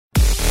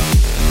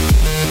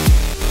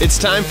It's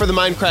time for the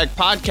Mindcrack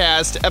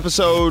Podcast,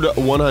 episode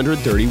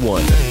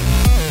 131.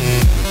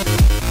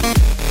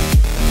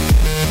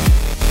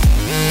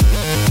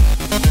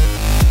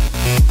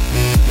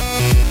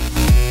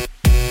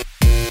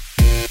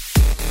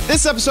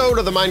 This episode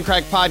of the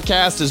Mindcrack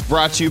Podcast is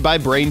brought to you by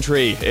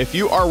Braintree. If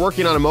you are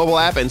working on a mobile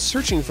app and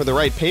searching for the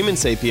right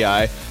payments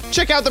API,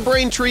 check out the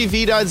Braintree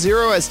V.0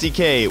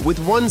 SDK. With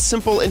one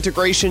simple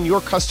integration,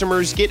 your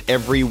customers get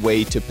every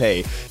way to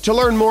pay. To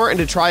learn more and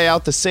to try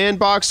out the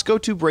sandbox, go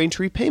to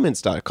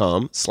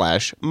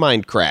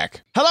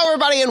BraintreePayments.com/Mindcrack. Hello,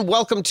 everybody, and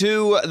welcome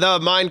to the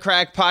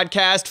Mindcrack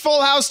Podcast.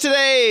 Full house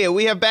today.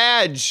 We have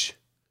Badge.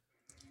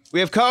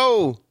 We have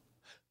Co.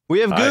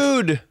 We have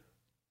Good.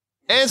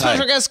 And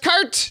special guest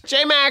Kurt.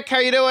 J-Mac, how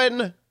you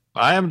doing?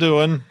 I am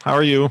doing. How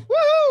are you?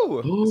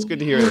 Woohoo! It's good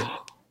to hear.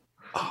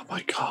 Oh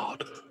my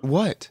god.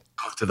 What?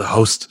 Talk to the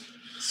host.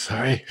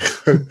 Sorry.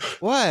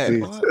 What?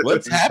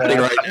 What's happening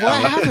right now?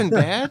 What happened,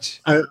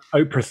 Badge?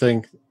 Oprah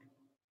thing.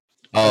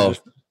 Oh,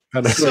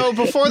 So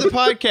before the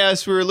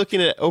podcast, we were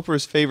looking at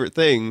Oprah's favorite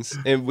things,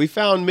 and we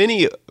found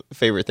many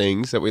favorite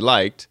things that we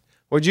liked.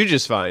 What'd you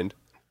just find?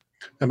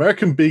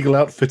 American Beagle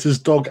Outfitters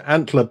dog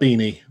antler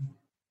beanie.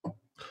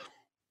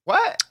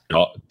 What?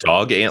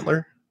 Dog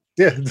antler?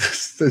 Yeah.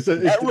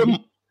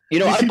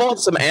 I bought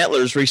some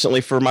antlers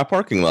recently for my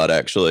parking lot,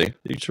 actually.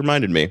 You just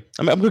reminded me.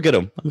 I'm going to get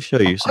them. I'm going to show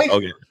you.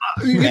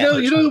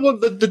 You know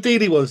what the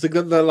dealy ones?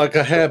 They're like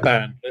a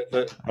hairband.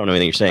 That I don't know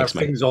anything you're saying, have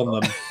things on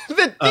them.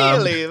 The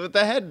dealie with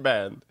the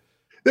headband.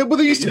 Well,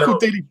 they used to call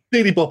dealy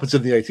boppers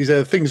in the 80s.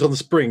 They're things on the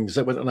springs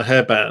that went on a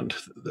hairband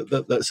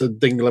that's a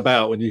dingle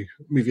about when you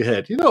move your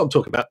head. You know what I'm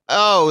talking about?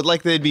 Oh,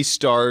 like they'd be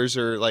stars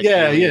or like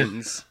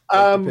aliens,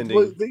 depending.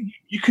 Well,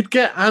 you could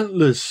get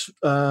antlers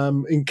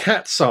in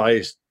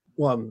cat-sized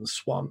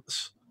ones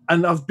once.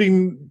 And I've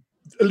been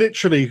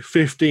literally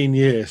 15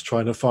 years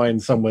trying to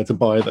find somewhere to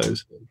buy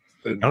those.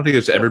 I don't think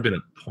there's ever been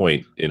a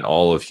point in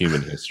all of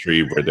human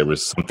history where there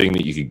was something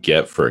that you could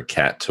get for a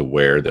cat to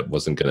wear that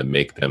wasn't going to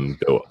make them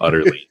go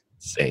utterly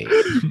insane.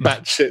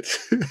 Batshit.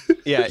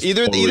 Yeah,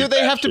 either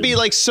they have to be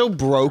like so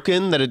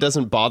broken that it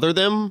doesn't bother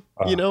them,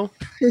 you know?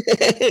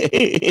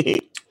 I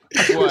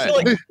feel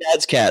like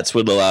dad's cats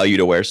would allow you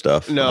to wear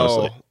stuff.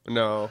 No.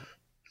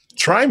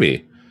 Try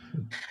me.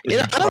 I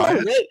don't know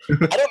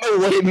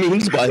what it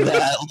means by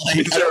that.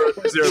 Like,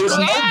 there's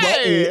no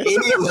button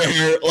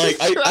anywhere. Like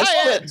I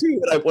saw that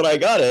too when I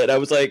got it. I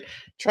was like,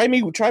 try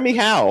me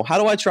how?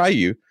 How do I try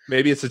you?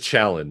 Maybe it's a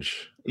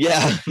challenge.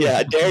 Yeah,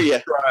 I dare you.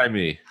 Try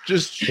me.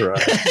 Just try.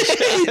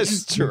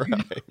 Just try.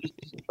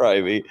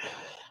 Try me.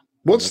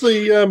 What's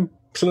the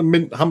sort of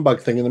mint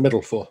humbug thing in the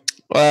middle for?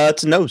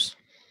 It's a nose.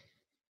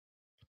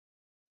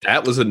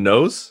 That was a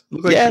nose?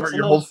 Looked like Yeah,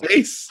 your whole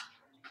face.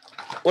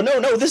 Well,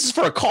 no, this is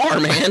for a car,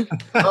 man.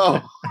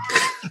 Oh.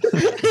 Can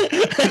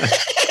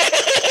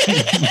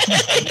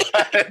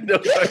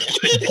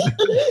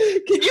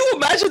you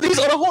imagine these?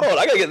 Hold on.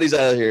 I gotta get these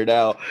out of here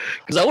now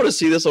because I want to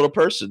see this on a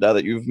person now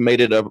that you've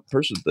made it a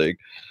person thing.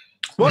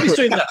 While he's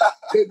doing that,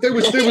 there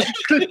was a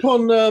clip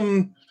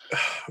on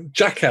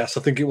Jackass,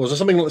 I think it was, or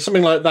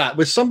something like that,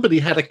 where somebody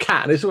had a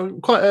cat, and it's a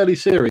quite early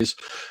series,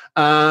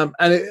 and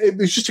it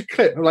was just a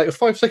clip, like a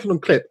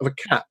 5-second clip of a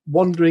cat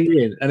wandering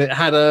in, and it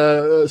had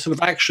a sort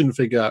of action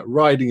figure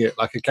riding it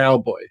like a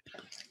cowboy.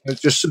 It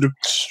just sort of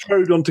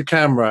strode onto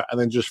camera and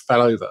then just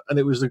fell over, and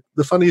it was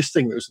the funniest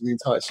thing that was in the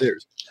entire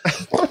series.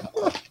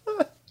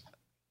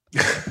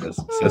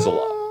 Says a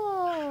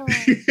lot.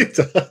 It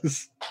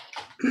does.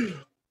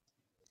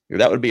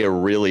 That would be a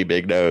really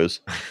big nose.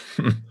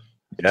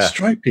 Yeah.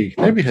 Stripey.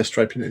 Maybe he has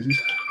stripey noses.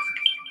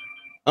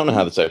 I don't know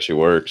how this actually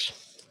works.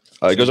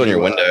 It goes on your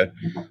window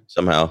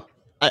somehow.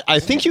 I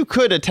think you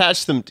could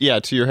attach them,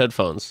 to your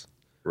headphones.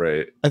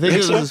 Right. I think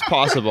this is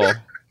possible.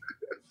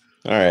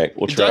 All right,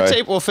 we'll try. Duct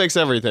tape will fix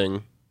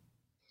everything.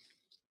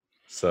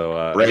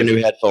 So, brand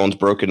new headphones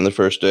broken in the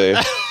first day.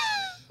 I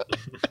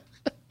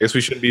guess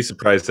we shouldn't be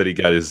surprised that he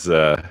got his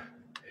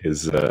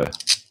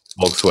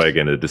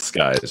Volkswagen a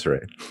disguise,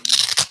 right?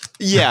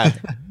 Yeah.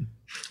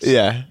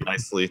 Yeah.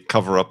 Nicely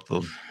cover up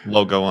the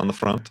logo on the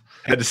front.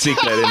 Had to sneak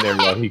that in there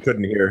while he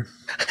couldn't hear.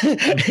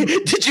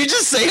 Did you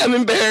just say I'm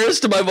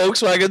embarrassed to my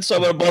Volkswagen, so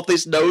I'm gonna bought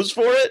this nose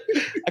for it?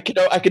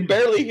 I can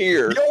barely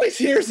hear. He always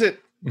hears it.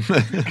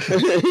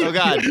 Oh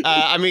God.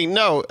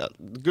 No.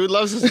 Good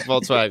loves his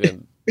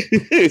Volkswagen.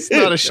 It's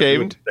not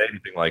ashamed. Say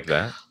anything like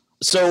that.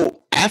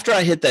 So after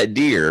I hit that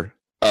deer,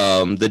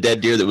 the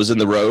dead deer that was in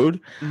the road,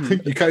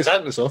 You cut his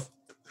antlers off.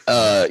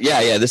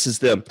 this is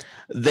them.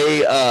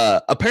 They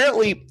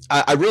apparently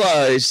I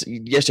realized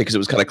yesterday because it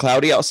was kind of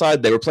cloudy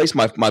outside. They replaced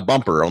my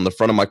bumper on the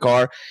front of my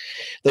car.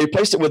 They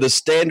replaced it with a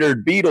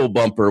standard Beetle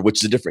bumper,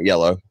 which is a different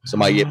yellow. So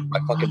my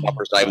fucking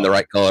bumper's not even the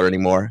right color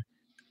anymore.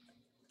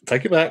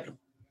 Take it back.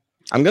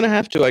 I'm gonna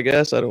have to, I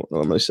guess. I don't know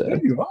what I'm gonna say.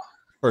 There you are.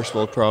 First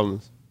world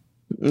problems.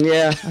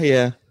 Yeah.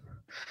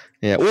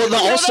 Well,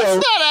 also,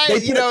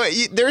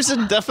 there's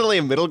definitely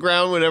a middle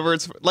ground whenever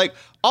it's like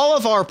all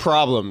of our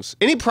problems.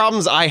 Any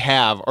problems I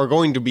have are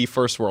going to be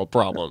first world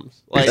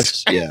problems. Like,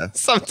 yeah.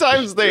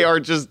 Sometimes they are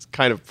just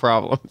kind of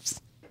problems.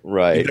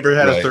 Right. You never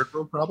had right. a third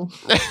world problem?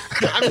 I'm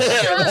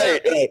sure.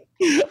 Right.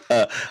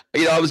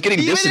 I was getting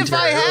Even dysentery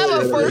if I have a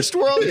earlier. first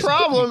world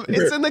problem,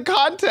 it's in the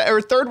context,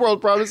 or third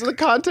world problem, it's in the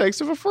context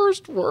of a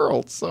first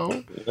world.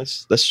 So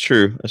That's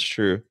true. That's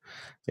true.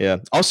 Yeah.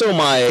 Also,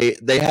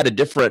 they had a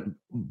different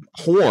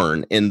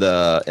horn in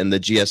the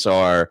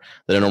GSR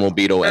than a normal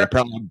Beetle, and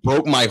apparently I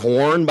broke my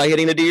horn by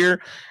hitting a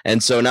deer,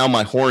 and so now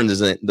my horn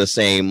isn't the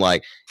same.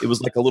 Like it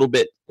was like a little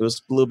bit. It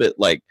was a little bit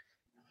like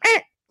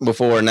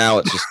before. Now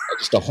it's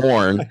just a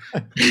horn.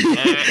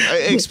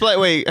 explain.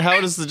 Wait, how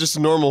does just a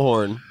normal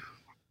horn?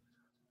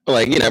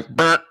 Like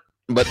burnt.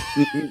 But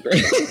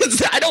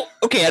I don't.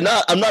 Okay, I'm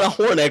not a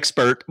horn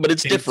expert, but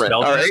it's Can you different.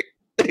 smell All this? right.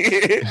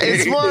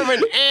 It's more of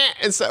an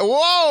It's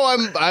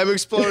whoa! I'm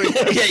exploding.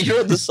 Yeah,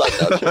 you're on the side.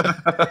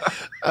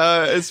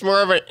 It's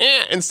more of an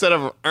instead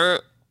of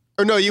or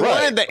no, you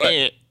Right, wanted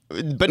the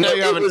but now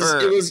you have an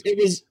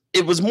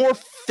It was more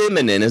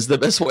feminine, is the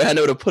best way I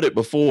know to put it.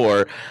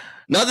 Before,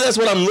 not that that's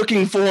what I'm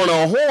looking for in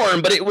a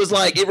horn, but it was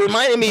like it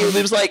reminded me.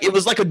 It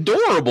was like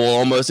adorable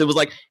almost. It was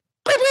like,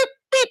 beep, beep,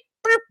 beep,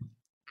 beep,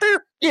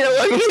 beep. You know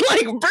what I mean?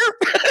 Like burp.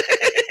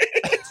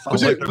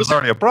 There was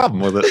already a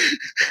problem with it.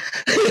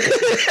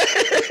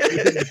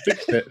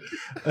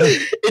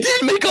 It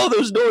didn't make all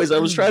those noise. I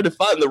was trying to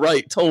find the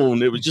right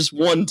tone. It was just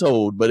one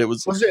tone, but it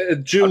was. Was it a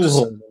dual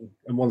horn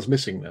and one's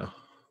missing now?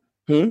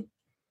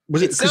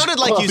 Was It sounded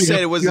like you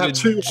said it was a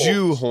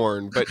Jew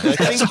horn, but I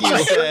think you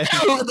said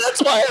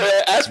That's why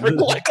I asked for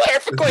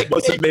clarification.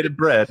 What's it made of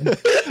bread? but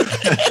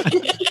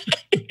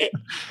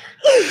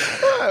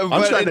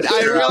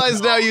I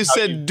realize now you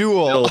said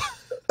dual.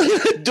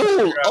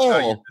 Dual. How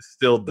you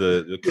distilled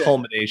the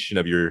culmination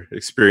of your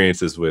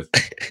experiences with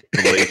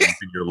relations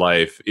in your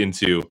life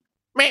into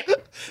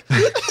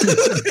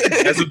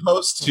as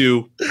opposed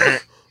to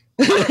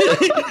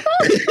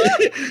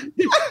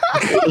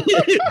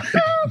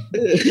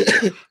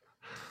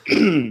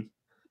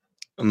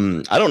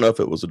I don't know if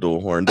it was a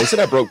dual horn. They said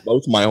I broke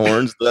both my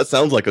horns. That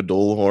sounds like a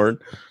dual horn.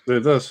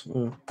 It does.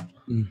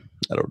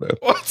 I don't know.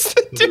 What's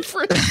the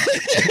difference?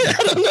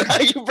 I don't know how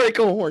you break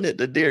a horn at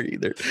the deer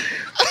either.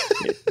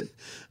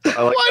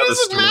 I like Why how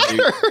does it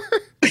matter?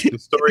 the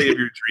story of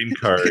your dream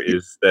car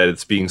is that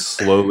it's being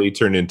slowly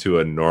turned into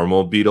a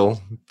normal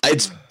Beetle.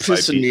 It's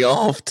pissing me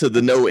off to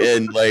the no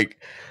end.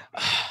 Like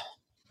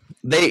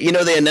they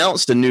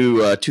announced a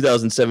new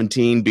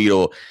 2017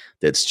 Beetle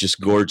that's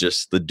just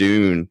gorgeous. The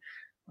Dune.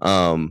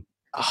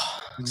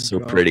 It's so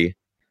pretty.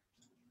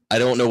 I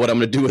don't know what I'm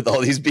going to do with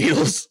all these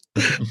Beetles.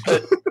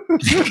 But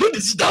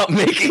stop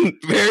making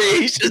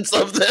variations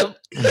of them.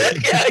 Yeah,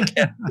 I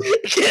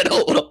can't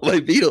hold all my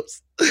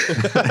Beetles.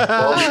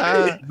 Well,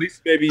 at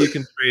least maybe you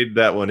can trade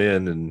that one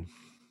in and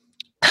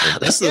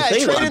That's the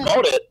thing. When I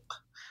bought it,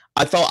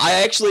 I thought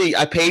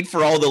I paid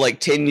for all the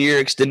 10-year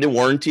extended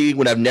warranty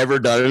when I've never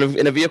done it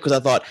in a vehicle because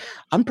I thought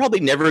I'm probably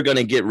never going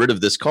to get rid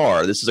of this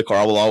car. This is a car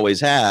I will always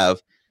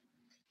have.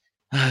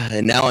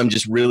 And now I'm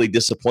just really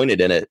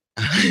disappointed in it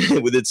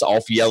with its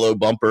off yellow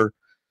bumper.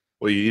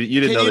 well, you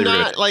didn't know Can you they were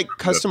not gonna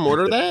custom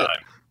order that?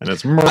 And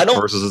it's Merc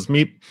versus its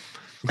meat.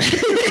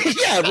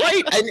 Yeah,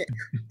 right. I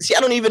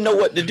don't even know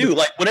what to do.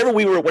 Like whenever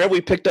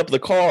we picked up the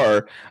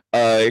car,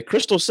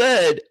 Crystal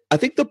said, "I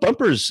think the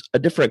bumper's a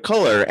different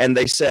color," and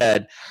they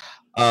said,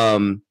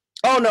 "Oh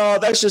no,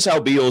 that's just how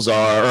Beetles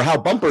are or how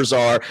bumpers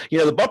are. You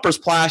know, the bumper's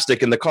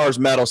plastic and the car's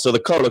metal, so the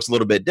color looks a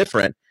little bit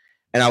different."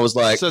 And I was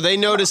like, So they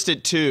noticed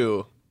it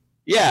too.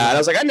 yeah, and I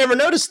was like, I never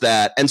noticed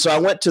that. And so I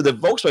went to the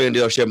Volkswagen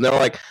dealership, and they were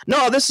like,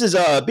 no, this is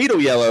a Beetle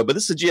yellow, but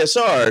this is a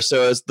GSR,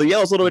 so the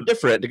yellow's a little bit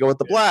different to go with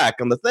the black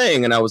on the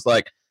thing. And I was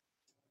like,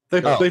 They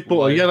bought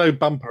a yellow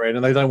bumper in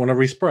and they don't want to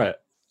respray it.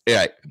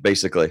 yeah,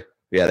 basically.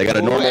 Yeah, they got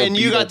a normal And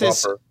you Beetle got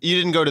this. bumper. You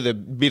didn't go to the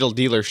Beetle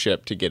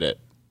dealership to get it.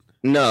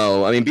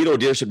 No, I mean, Beetle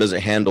dealership doesn't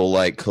handle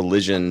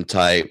collision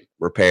type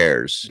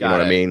repairs. You know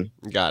what I mean?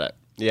 Got it.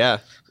 Yeah.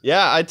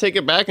 Yeah, I'd take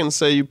it back and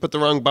say you put the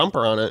wrong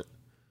bumper on it.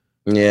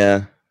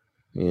 Yeah.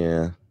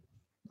 Yeah.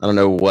 I don't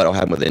know what'll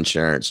happen with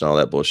insurance and all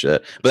that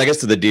bullshit. But I guess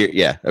to the deer,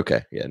 yeah,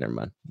 okay. Yeah, never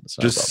mind. That's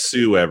not a just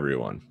sue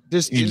everyone.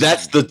 Just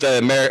that's the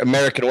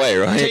American way,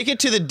 right? take it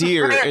to the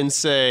deer and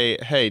say,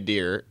 "Hey,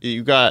 deer,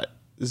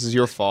 this is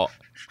your fault."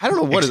 I don't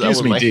know what Excuse is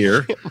that me, with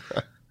dear.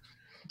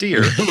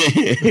 Dear,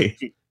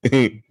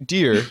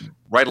 Deer.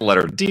 write a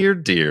letter. Dear.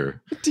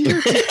 Deer.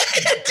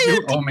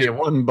 You owe me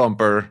one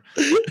bumper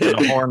and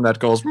a horn that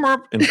goes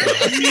merp. And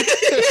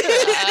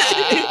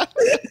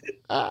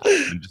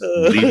just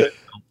leave it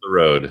on the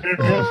road.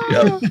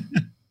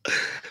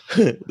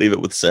 Yep. Leave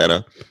it with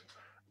Santa.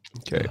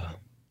 Okay.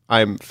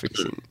 I'm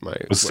fixing my.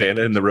 Was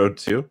Santa in the road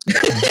too?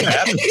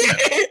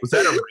 Was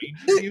that a rain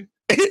for you?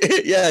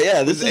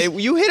 Yeah. This is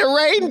You hit a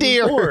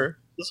reindeer.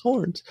 This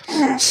horns.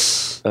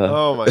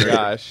 Oh my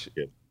gosh.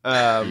 You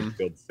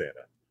killed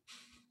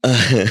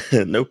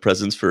Santa. No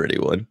presents for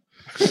anyone.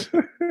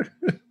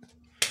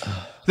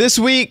 This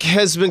week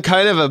has been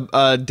kind of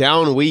a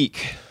down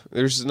week.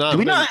 There's not. Do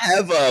we not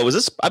have? Was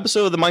this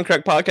episode of the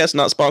Minecraft podcast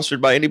not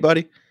sponsored by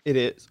anybody? It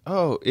is.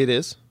 Oh, it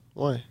is.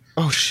 Why?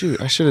 Oh shoot!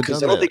 I should have done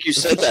Because that. I don't think you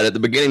said that at the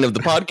beginning of the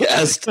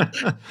podcast.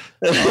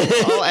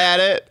 I'll add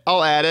it.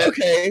 I'll add it.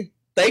 Okay.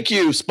 Thank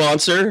you,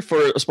 sponsor, for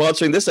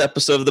sponsoring this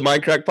episode of the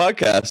Minecraft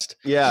podcast.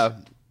 Yeah.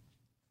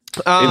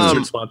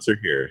 Insert sponsor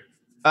here.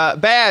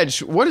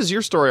 Badge, what is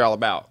your story all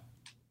about?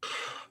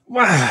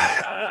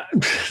 Wow,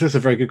 that's a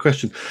very good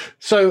question.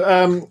 So,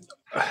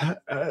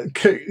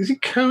 is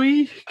it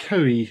Koei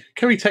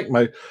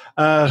Tecmo?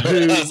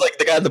 It's like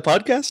the guy on the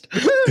podcast.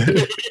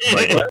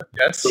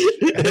 Yes.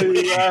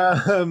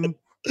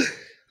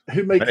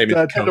 Who makes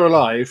Dead or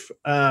Alive?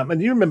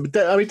 And you remember,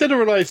 Dead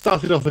or Alive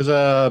started off as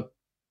a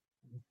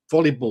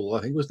volleyball,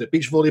 I think, wasn't it?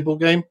 Beach volleyball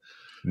game.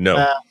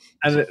 No.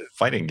 And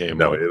Fighting game.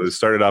 No, it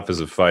started off as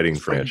a fighting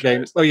franchise.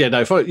 game. Oh yeah,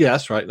 no,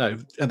 that's right. No,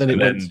 and then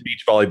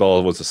Beach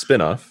volleyball was a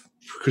spin-off.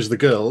 because the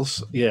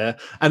girls, yeah,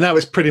 and now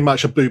it's pretty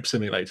much a boob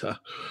simulator.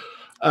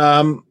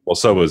 Well,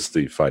 so was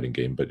the fighting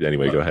game, but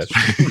anyway, go ahead.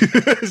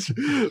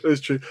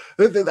 That's true.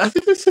 I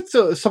think they said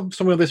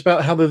something of this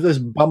about how there's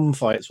bum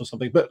fights or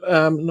something, but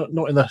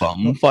not in the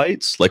Bum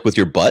fights? Like with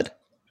your butt?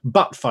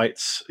 butt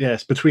fights.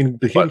 Yes, between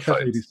the huge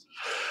ladies.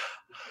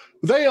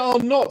 They are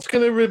not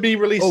going to be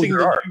releasing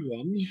the new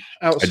one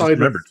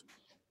outside of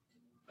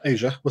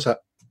Asia. What's that?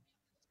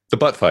 The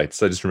butt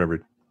fights. I just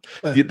remembered.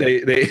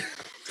 They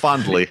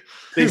Fondly.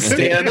 they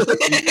stand on.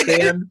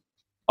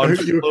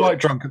 You were quite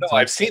drunk. No,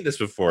 I've seen this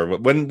before.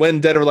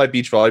 When Dead or Alive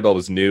Beach Volleyball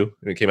was new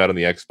and it came out on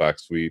the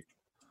Xbox, we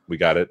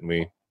got it and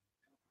we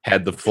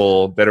had the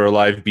full Dead or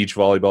Alive Beach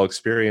Volleyball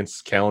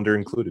experience, calendar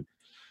included.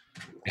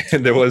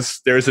 And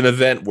there's an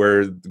event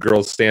where the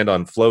girls stand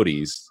on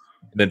floaties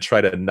and then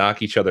try to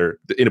knock each other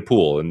in a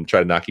pool and try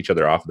to knock each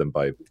other off them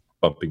by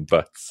bumping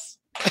butts.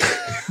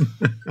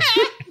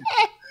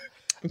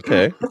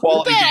 Okay.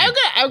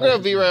 I'm gonna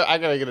be right. I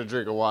gotta get a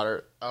drink of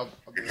water. I'm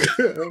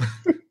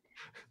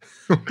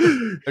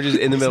just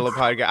in the middle of the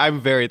podcast. I'm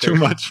very thirsty. Too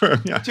much for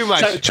him. Yeah. Too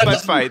much. Too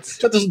much fights.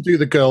 That doesn't do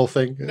the girl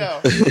thing. No.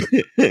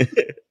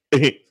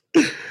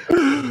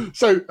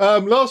 So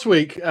last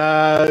week,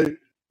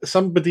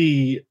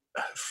 somebody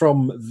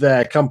from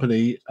their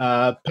company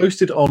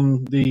posted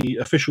on the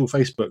official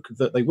Facebook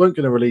that they weren't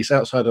going to release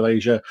outside of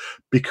Asia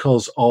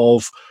because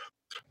of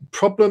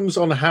problems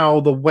on how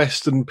the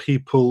Western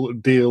people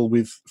deal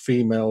with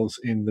females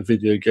in the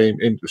video game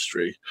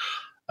industry.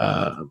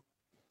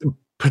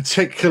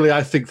 Particularly,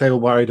 I think they were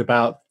worried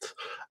about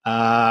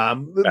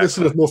the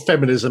sort of more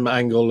feminism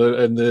angle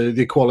and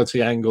the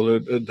equality angle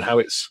and how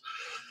it's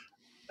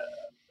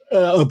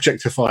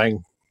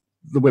objectifying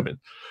the women.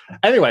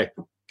 Anyway,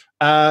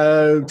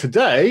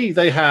 today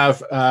they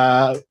have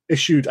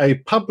issued a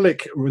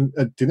public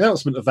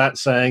denouncement of that,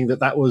 saying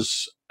that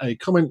was a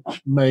comment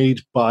made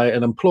by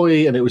an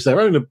employee and it was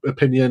their own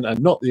opinion and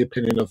not the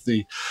opinion of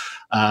the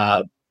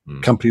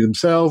company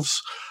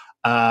themselves,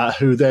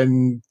 who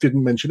then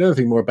didn't mention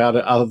anything more about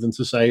it other than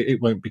to say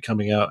it won't be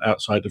coming out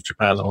outside of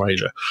Japan or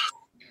Asia.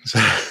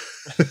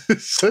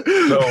 So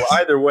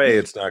either way,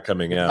 it's not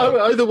coming out.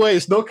 Either way,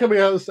 it's not coming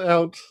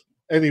out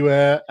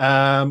anywhere.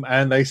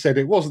 And they said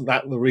it wasn't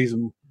that the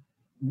reason.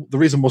 The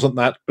reason wasn't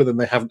that, but then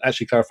they haven't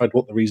actually clarified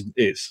what the reason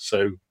is.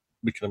 So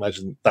we can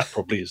imagine that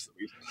probably is the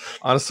reason.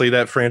 Honestly,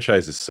 that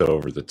franchise is so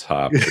over the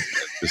top. You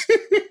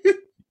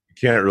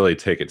can't really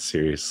take it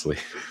seriously.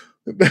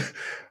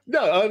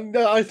 No,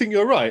 I think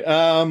you're right.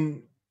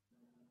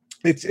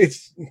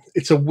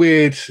 It's a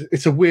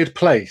weird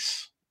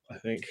place. I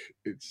think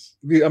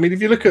I mean,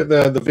 if you look at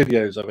the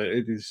videos of it,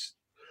 it is.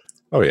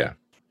 Oh yeah,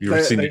 you've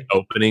ever seen the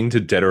opening to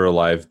Dead or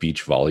Alive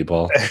Beach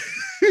Volleyball?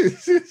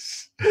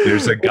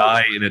 There's a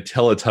guy in a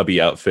Teletubby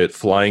outfit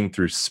flying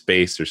through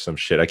space or some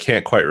shit. I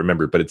can't quite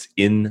remember, but it's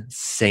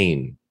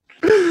insane.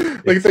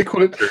 Like they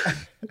call it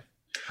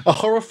a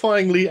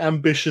horrifyingly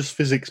ambitious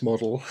physics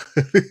model.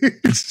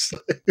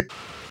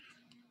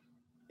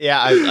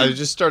 Yeah, I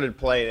just started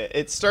playing it.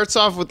 It starts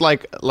off with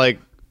like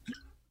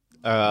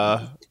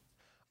a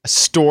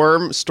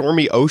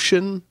stormy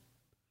ocean,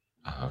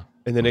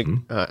 and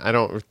then I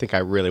don't think I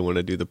really want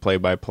to do the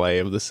play-by-play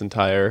of this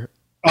entire.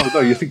 Oh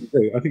no, you think you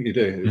do? I think you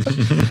do.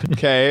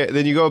 Okay,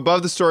 then you go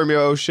above the stormy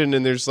ocean,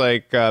 and there's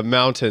like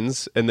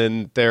mountains, and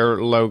then their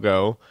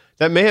logo.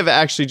 That may have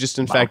actually just,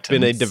 in fact,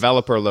 been a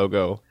developer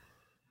logo.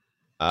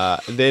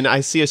 Then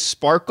I see a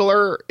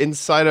sparkler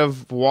inside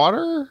of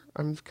water.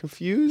 I'm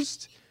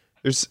confused.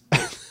 There's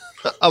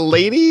a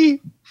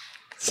lady.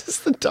 This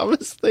is the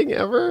dumbest thing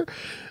ever.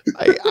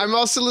 I'm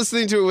also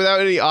listening to it without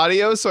any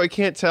audio, so I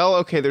can't tell.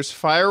 Okay, there's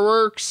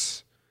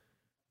fireworks.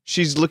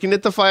 She's looking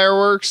at the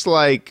fireworks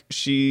like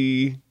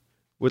she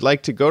would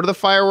like to go to the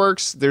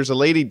fireworks. There's a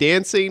lady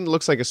dancing.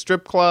 Looks like a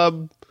strip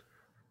club.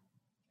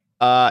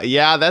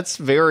 Yeah, that's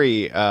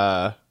very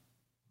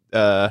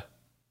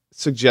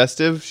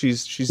suggestive.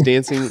 She's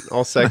dancing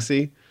all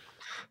sexy.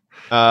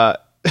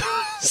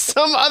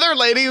 Some other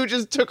lady who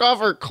just took off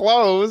her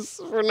clothes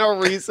for no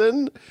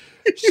reason.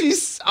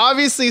 She's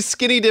obviously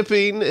skinny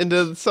dipping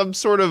into some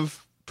sort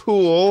of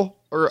pool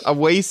or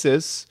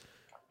oasis.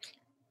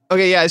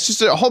 Okay, yeah, it's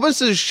just a whole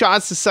bunch of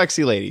shots of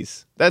sexy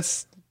ladies.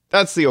 That's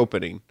the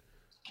opening.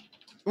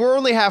 We're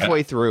only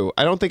halfway through.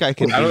 I don't think I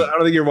can. I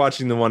don't think you're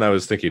watching the one I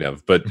was thinking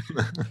of, but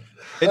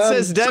It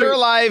says Dead or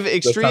Alive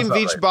Extreme sounds about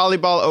Beach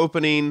Volleyball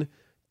opening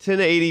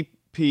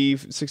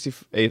 1080p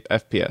 68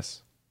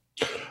 FPS.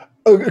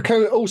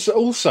 Okay.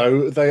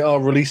 Also, they are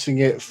releasing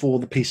it for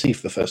the PC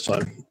for the first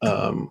time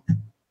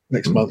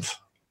next month.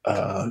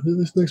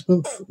 This next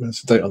month?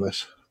 What's the date on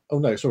this? Oh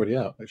no, it's already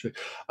out actually.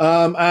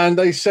 And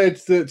they said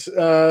that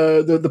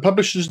the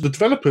publishers, the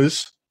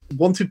developers,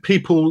 wanted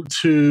people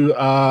to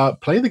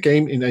play the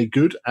game in a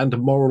good and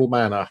moral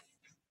manner,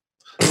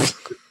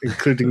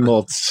 including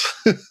mods.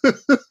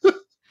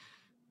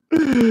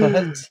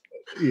 What?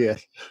 Yeah.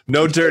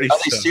 no dirty Are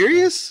they stuff.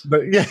 serious?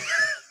 But yeah.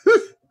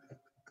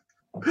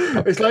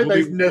 It's like We'll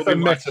be- they've never we'll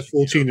be met a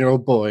watching.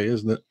 14-year-old boy,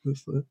 isn't it?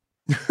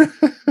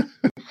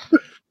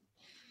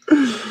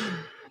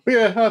 But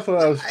yeah, I thought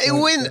that was.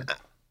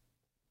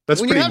 That's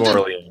When you pretty have to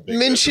morally ambiguous,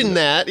 mention isn't it?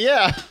 that,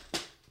 yeah.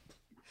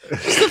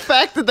 Just the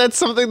fact that that's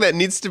something that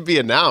needs to be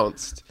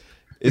announced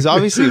is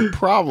obviously a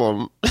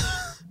problem.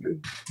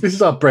 This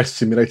is our breast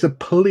simulator.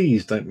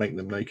 Please don't make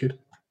them naked.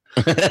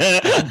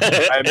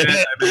 I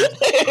meant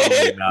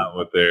probably not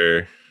what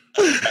they're.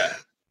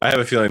 I have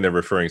a feeling they're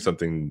referring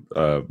something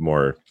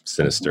more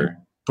sinister.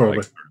 Probably.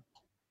 Like,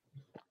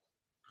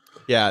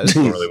 Yeah, I this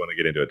don't is really want to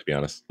get into it, to be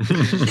honest.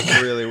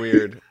 really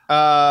weird.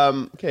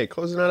 Okay,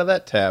 closing out of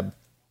that tab.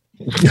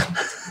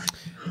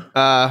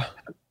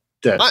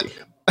 Dirty.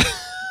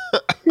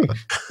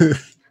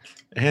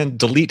 And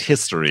delete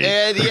history.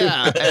 And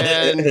yeah,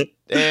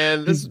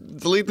 and this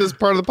delete this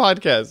part of the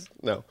podcast.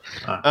 No.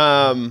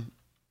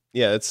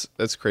 Yeah,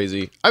 that's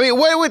crazy. I mean,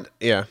 what would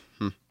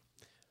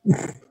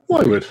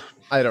Why would?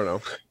 I don't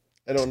know.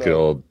 I don't Good know.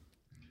 old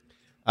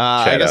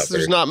I chat guess out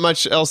there's there. not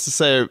much else to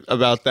say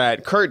about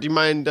that. Kurt, do you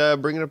mind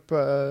bringing up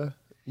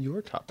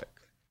your topic?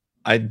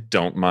 I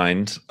don't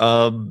mind.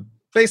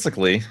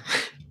 Basically,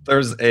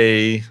 there's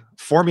a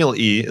Formula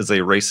E is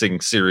a racing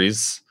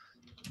series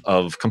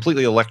of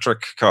completely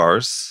electric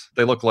cars.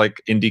 They look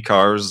like Indy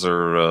cars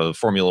or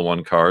Formula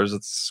One cars.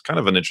 It's kind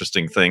of an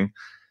interesting thing.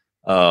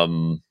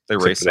 They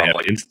race Except they on have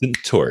like instant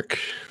torque.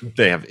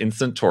 they have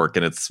instant torque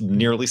and it's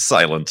nearly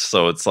silent.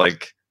 So it's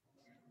like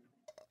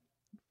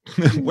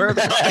where are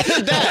the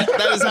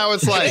that is how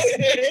it's like.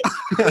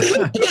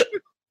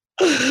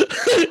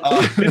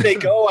 Did they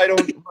go? I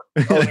don't.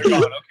 Oh, they're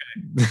gone.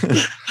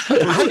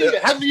 Okay.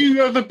 Have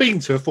you ever been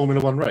to a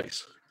Formula One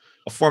race?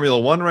 a Formula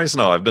One race?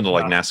 No, I've been to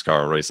like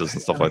NASCAR races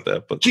and stuff like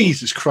that. But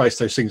Jesus Christ,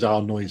 those things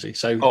are noisy.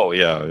 So oh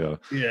yeah.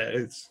 yeah,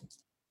 it's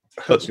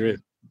hurts your ear.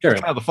 Carry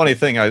on. Kind of the funny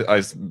thing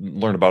I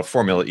learned about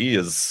Formula E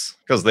is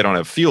because they don't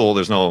have fuel,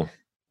 there's no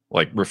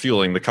like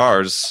refueling the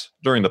cars.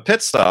 During the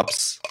pit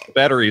stops,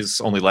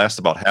 batteries only last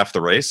about half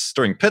the race.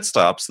 During pit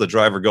stops, the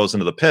driver goes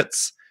into the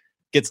pits,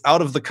 gets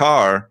out of the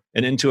car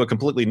and into a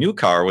completely new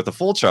car with a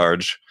full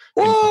charge.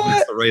 And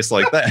completes the race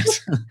like that.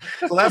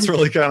 So that's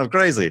really kind of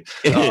crazy.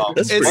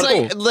 That's It's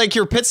pretty like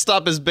your pit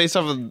stop is based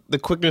off of the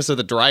quickness of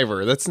the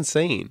driver. That's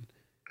insane.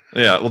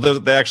 Yeah, well,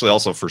 they actually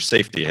also for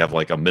safety have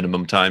like a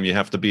minimum time you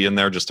have to be in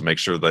there just to make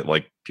sure that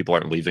like people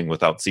aren't leaving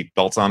without seat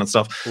belts on and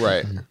stuff.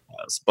 Right.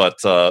 But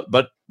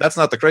that's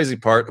not the crazy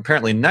part.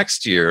 Apparently,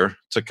 next year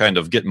to kind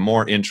of get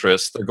more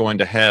interest, they're going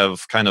to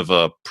have kind of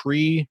a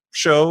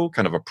pre-show,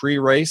 kind of a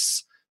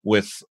pre-race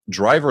with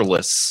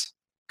driverless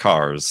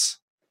cars,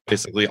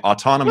 basically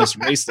autonomous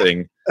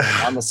racing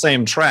on the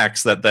same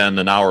tracks that then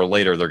an hour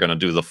later they're going to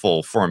do the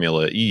full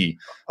Formula E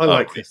I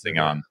like this. racing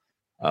on.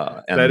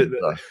 And That is-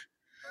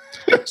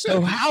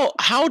 So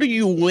how do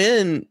you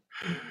win?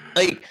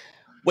 Like,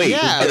 wait,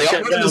 Yeah, are they all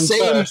shut running the down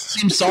same first.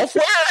 same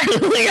software?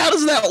 Like, how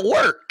does that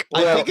work?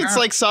 I think it's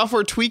like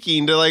software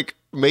tweaking to like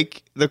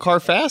make the car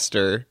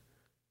faster.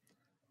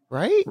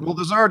 Right? well,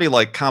 there's already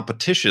like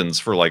competitions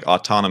for like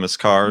autonomous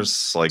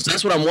cars. Like So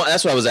that's what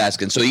I was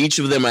asking. So each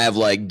of them have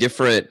like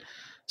different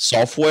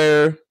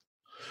software.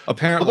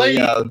 apparently,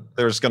 Well,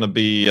 there's going to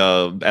be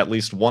at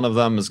least one of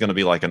them is going to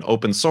be like an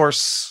open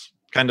source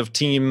kind of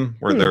team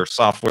where their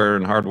software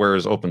and hardware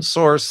is open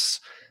source.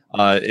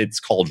 It's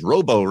called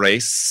Robo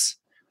Race.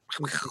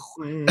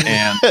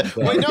 And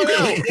Wait,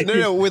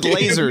 no, with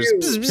lasers.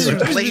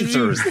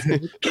 lasers,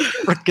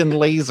 freaking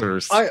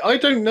lasers. I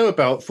don't know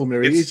about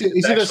Formula E. It's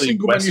Is it a actually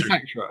single Western.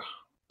 manufacturer,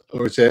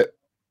 or is it?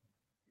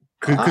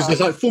 Because there's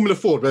like Formula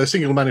Ford, where they're a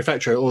single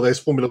manufacturer, or there's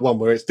Formula One,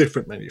 where it's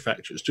different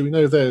manufacturers. Do we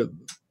know they're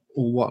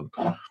all one?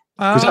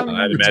 Because Um,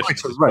 I'd imagine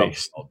It's it's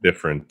race. all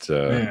different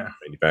Yeah.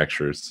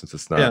 manufacturers since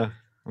it's not yeah,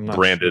 I'm not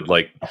branded sure.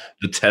 like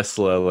the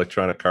Tesla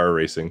electronic car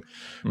racing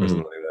or Mhm. something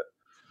like that.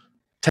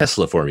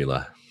 Tesla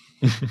Formula.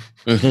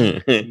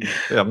 Mhm.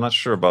 Yeah, I'm not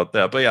sure about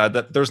that, but yeah,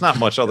 there's not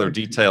much other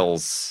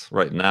details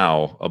right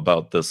now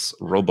about this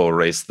Robo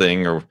Race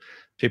thing, or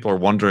people are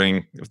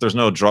wondering if there's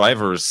no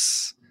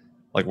drivers,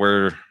 like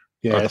where are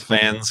Yeah, the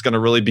fans going to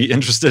really be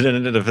interested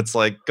in it? If it's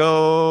like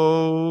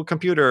go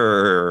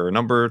computer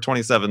number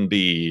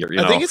 27B, or, you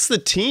know, I think it's the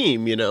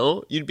team, you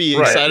know? You'd be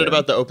Right, excited yeah.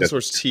 about the open That's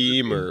source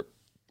team or,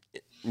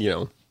 you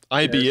know,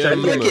 I IBM feel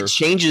like or... it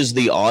changes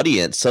the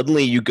audience.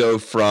 Suddenly you go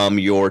from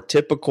your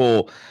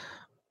typical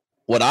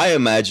what I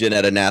imagine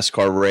at a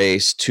NASCAR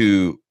race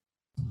to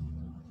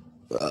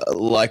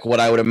like what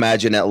I would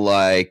imagine at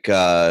like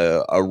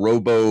a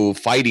robo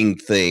fighting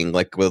thing,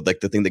 like with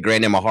like the thing that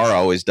Grand Yamahara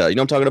always does. You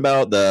know what I'm talking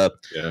about?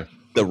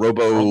 The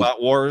Robot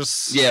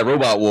Wars. Yeah,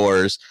 Robot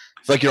Wars.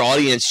 It's like your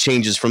audience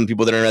changes from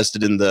people that are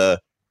interested in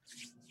the,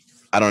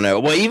 I don't know.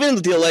 Well, even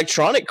the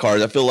electronic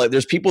cars, I feel like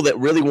there's people that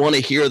really want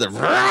to hear the,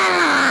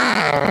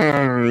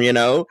 you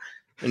know,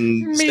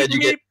 and instead you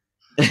get.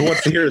 Who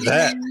wants to hear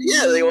that?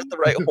 Yeah, they want the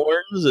right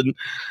horns and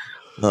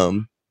I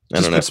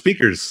Just don't know. put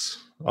speakers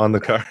on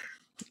the car.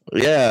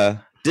 Yeah,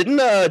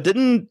 no,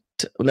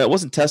 it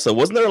wasn't Tesla.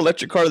 Wasn't there an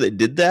electric car that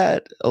did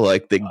that?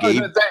 Like that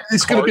gave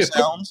it's going to be a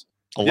sounds.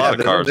 A lot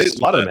of cars.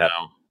 A lot of them have.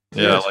 now.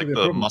 Yeah, Yeah, it's like gonna be a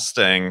the problem.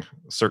 Mustang,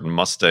 certain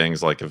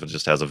Mustangs, like if it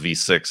just has a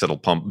V6, it'll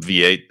pump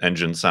V8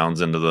 engine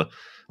sounds into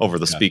over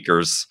the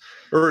speakers.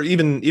 Or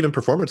even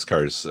performance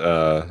cars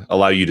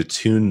allow you to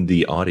tune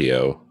the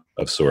audio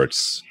of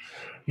sorts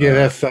Yeah,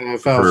 they're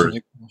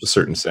thousands. a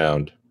certain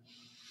sound.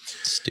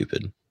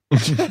 Stupid.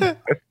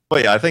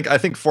 But yeah, I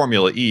think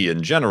Formula E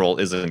in general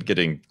isn't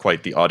getting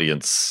quite the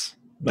audience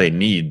they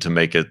need to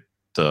make it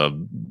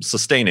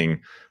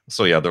sustaining.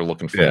 So yeah, they're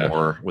looking for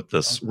more with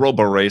this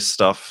robo race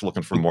stuff,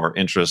 looking for more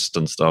interest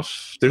and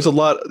stuff. There's a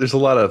lot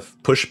of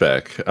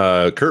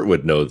pushback. Kurt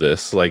would know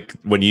this. Like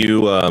when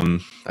you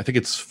I think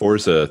it's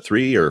Forza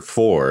 3 or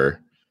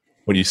 4,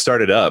 when you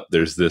start it up,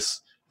 there's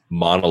this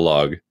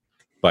monologue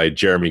by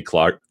Jeremy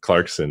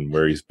Clarkson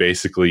where he's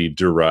basically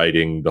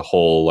deriding the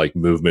whole like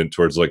movement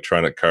towards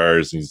electronic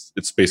cars. And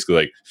it's basically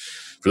like,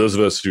 for those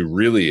of us who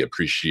really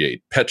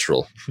appreciate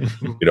petrol,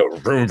 you know,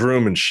 vroom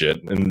vroom and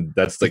shit. And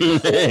that's like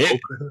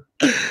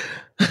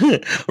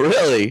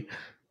Really?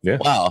 Yeah.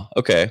 Wow.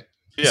 Okay.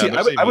 Yeah, See,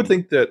 I would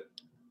think that.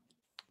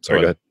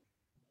 Sorry, go ahead.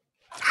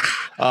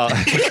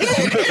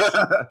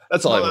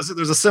 That's all.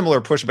 There's a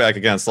similar pushback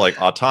against like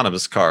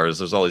autonomous cars.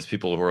 There's all these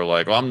people who are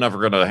like, well, I'm never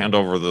going to hand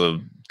over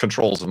the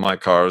controls of my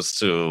cars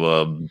to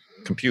a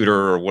computer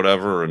or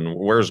whatever. And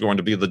where's going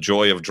to be the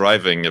joy of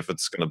driving if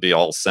it's going to be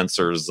all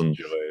sensors and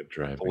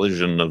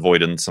collision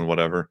avoidance and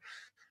whatever?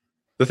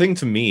 The thing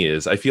to me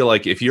is, I feel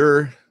like if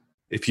you're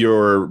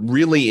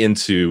really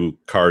into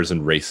cars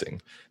and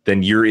racing,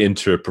 then you're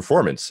into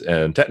performance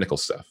and technical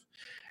stuff.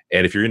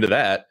 And if you're into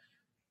that,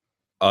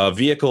 a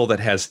vehicle that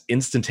has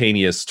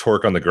instantaneous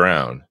torque on the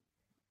ground,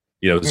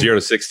 you know, 0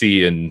 to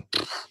 60 and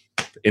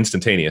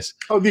instantaneous.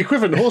 Oh, the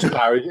equivalent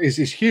horsepower is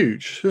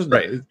huge, isn't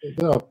Right. it?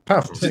 They are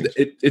powerful things.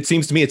 It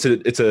seems to me it's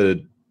a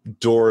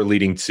door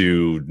leading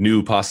to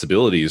new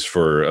possibilities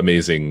for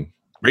amazing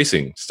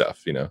racing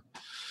stuff, you know.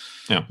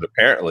 Yeah. But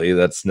apparently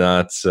that's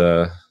not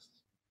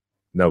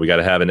no, we got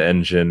to have an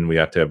engine, we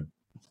have to have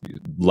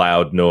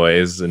loud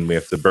noise, and we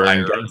have to burn Fire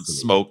and gas.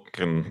 smoke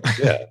and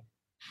Yeah.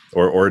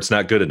 Or it's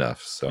not good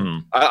enough. So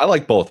Mm. I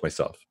like both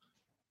myself.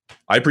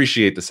 I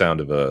appreciate the sound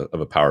of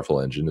a powerful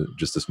engine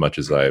just as much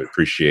as I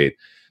appreciate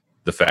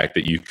the fact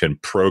that you can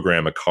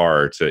program a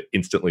car to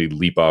instantly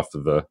leap off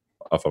of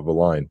a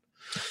line.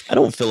 I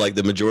don't feel like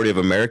the majority of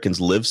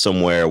Americans live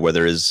somewhere where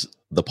there is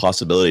the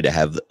possibility to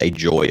have a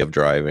joy of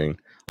driving.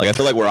 Like I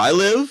feel like where I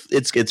live,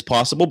 it's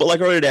possible. But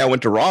like earlier today, I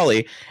went to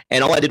Raleigh,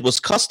 and all I did was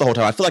cuss the whole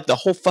time. I feel like the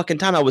whole fucking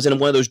time I was in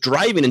one of those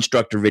driving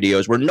instructor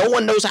videos where no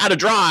one knows how to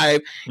drive,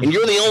 and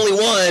you're the only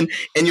one,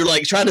 and you're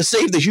like trying to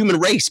save the human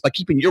race by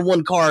keeping your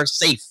one car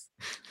safe.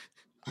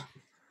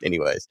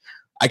 Anyways,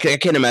 I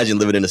can't imagine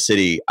living in a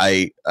city.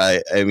 I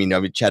mean,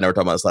 Chad and I were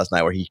talking about this last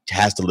night, where he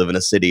has to live in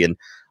a city, and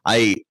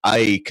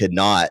I could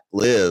not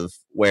live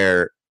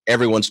where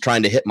everyone's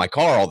trying to hit my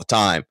car all the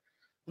time.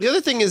 The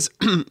other thing is,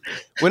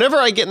 whenever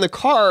I get in the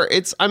car,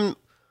 the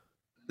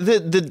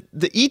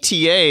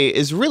ETA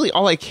is really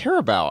all I care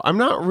about. I'm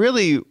not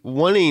really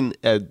wanting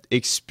an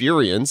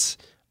experience.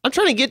 I'm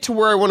trying to get to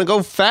where I want to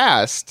go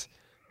fast.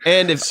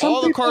 And if Some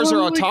all the people cars are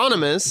are like-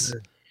 autonomous,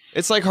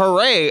 it's like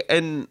hooray.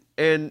 And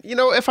you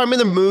know, if I'm in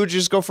the mood,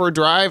 just go for a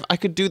drive. I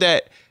could do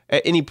that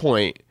at any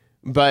point.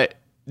 But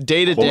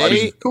day to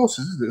day, Of course,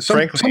 isn't it?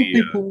 Frankly, some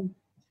people.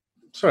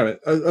 Sorry,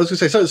 I was going to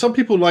say. So some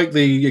people like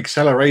the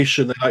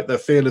acceleration, they like the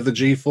feel of the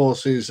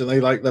G-forces, and they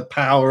like the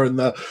power and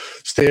the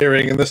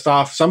steering and the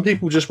stuff. Some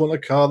people just want a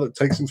car that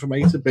takes them from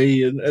A to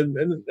B, and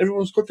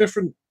everyone's got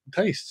different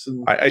tastes.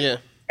 And yeah.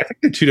 I think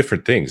they're two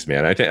different things,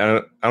 man. I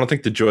don't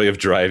think the joy of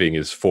driving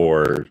is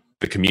for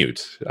the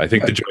commute. I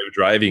think the joy of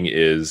driving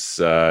is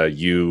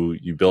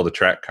you build a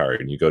track car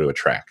and you go to a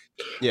track.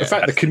 Yeah. in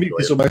fact, the that's the commute joy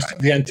is of almost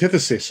driving. the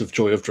antithesis of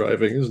joy of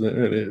driving, isn't it?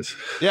 It is.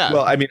 Yeah.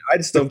 Well, I mean, I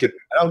don't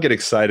get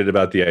excited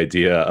about the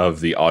idea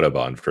of the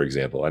Autobahn, for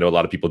example. I know a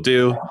lot of people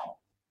do.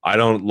 I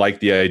don't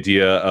like the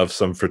idea of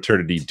some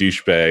fraternity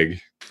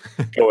douchebag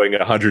going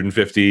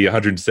 150,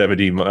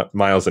 170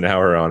 miles an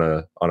hour on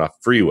a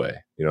freeway.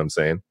 You know what I'm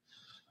saying?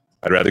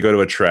 I'd rather go to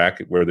a track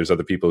where there's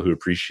other people who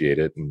appreciate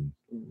it and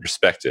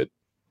respect it,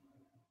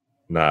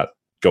 not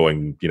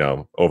going, you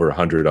know, over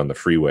 100 on the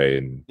freeway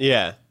and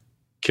yeah.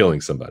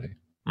 killing somebody.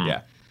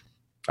 Yeah.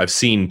 I've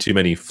seen too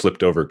many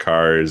flipped over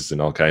cars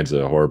and all kinds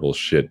of horrible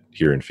shit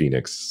here in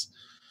Phoenix.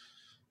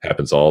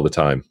 Happens all the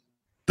time.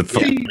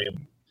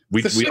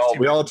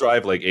 We all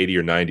drive like 80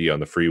 or 90 on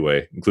the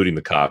freeway, including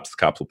the cops. The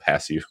cops will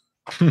pass you.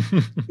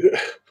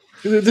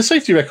 The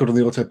safety record on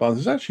the Autobahns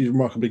is actually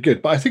remarkably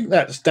good, but I think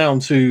that's down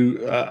to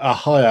a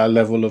higher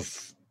level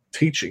of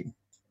teaching.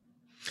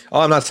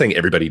 Oh, I'm not saying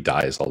everybody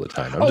dies all the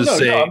time. I'm just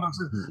saying.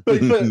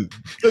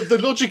 But the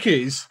logic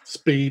is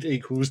speed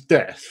equals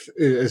death,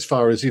 as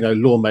far as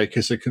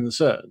lawmakers are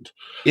concerned.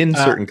 In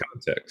certain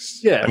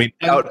contexts, yeah. I mean,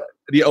 out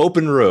the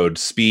open road,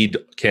 speed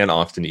can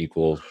often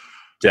equal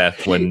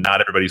death when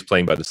not everybody's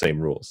playing by the same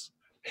rules.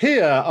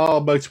 Here,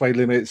 our motorway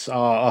limits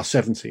are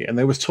 70, and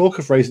there was talk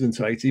of raising them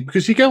to 80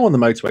 because you go on the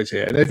motorways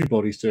here and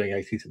everybody's doing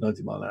 80 to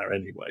 90 mile an hour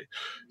anyway.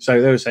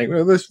 So they were saying,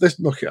 well, let's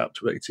knock it up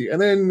to 80.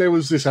 And then there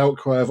was this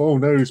outcry of, oh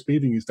no,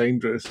 speeding is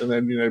dangerous. And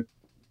then,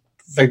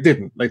 they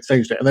didn't. They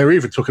changed it. And they were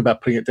even talking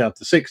about putting it down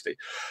to 60.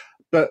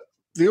 But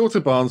the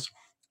Autobahns,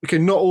 okay,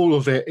 not all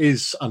of it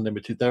is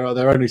unlimited. There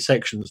are only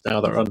sections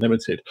now that are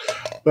unlimited.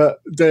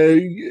 But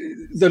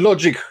the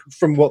logic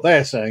from what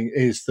they're saying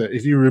is that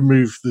if you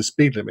remove the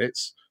speed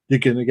limits, you're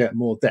going to get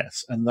more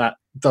deaths, and that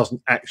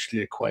doesn't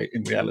actually equate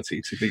in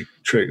reality to be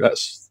true.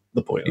 That's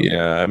the point.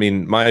 Yeah, I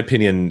mean, my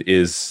opinion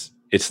is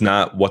it's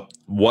not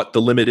what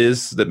the limit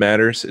is that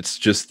matters. It's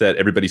just that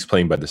everybody's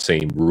playing by the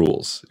same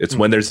rules. It's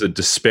when there's a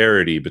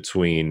disparity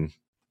between,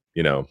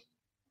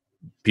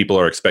 people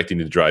are expecting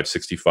to drive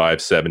 65,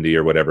 70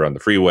 or whatever on the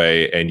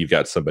freeway, and you've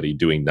got somebody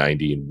doing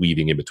 90 and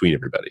weaving in between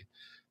everybody.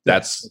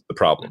 That's the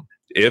problem.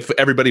 If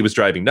everybody was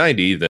driving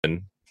 90,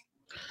 then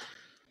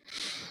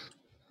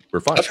we're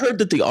fine. I've heard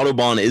that the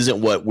Autobahn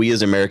isn't what we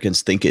as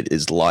Americans think it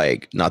is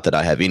like. Not that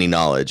I have any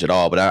knowledge at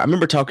all, but I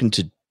remember talking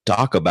to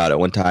Doc about it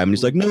one time, and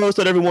he's like, "No, it's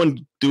let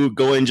everyone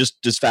go in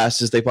just as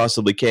fast as they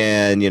possibly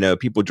can.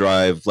 People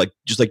drive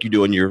just like you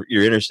do on your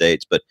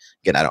interstates." But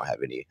again, I don't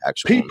have any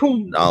actual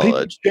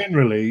knowledge. People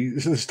generally,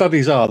 the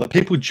studies are that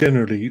people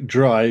generally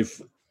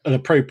drive an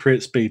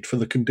appropriate speed for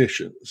the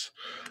conditions.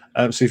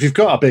 So if you've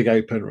got a big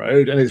open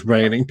road and it's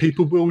raining,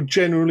 people will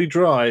generally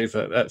drive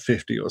at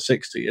 50 or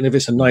 60. And if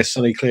it's a nice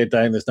sunny clear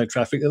day and there's no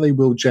traffic, then they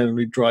will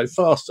generally drive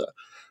faster.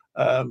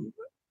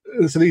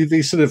 So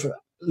these sort of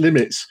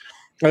limits,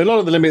 a lot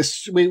of the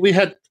limits, we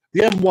had,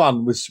 the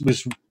M1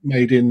 was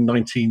made in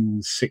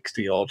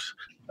 1960 odd.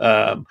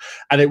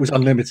 And it was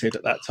unlimited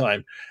at that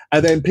time.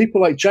 And then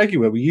people like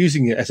Jaguar were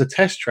using it as a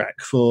test track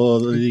for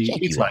the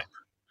E-Type.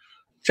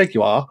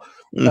 Jaguar.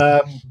 They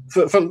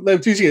were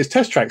using it as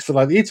test tracks for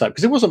the E-Type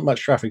because there wasn't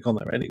much traffic on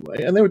there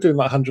anyway, and they were doing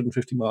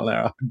 150 mile an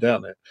hour up and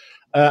down it.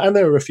 And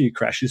there were a few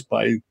crashes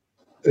by,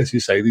 as you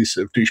say, these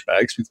sort of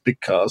douchebags with big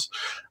cars.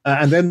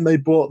 And then they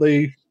brought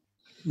the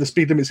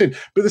speed limits in,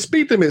 but the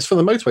speed limits for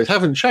the motorways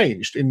haven't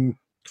changed in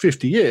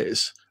 50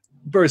 years.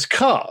 Whereas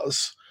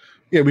cars,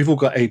 we've all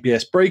got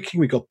ABS braking,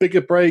 we've got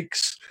bigger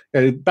brakes.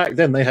 Back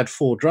then they had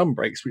 4 drum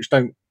brakes, which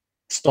don't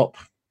stop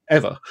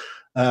ever,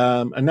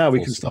 and now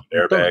we can stop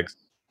airbags.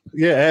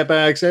 Yeah,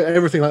 airbags,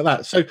 everything like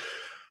that. So,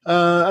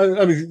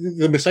 I mean,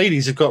 the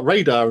Mercedes have got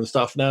radar and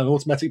stuff now, and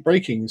automatic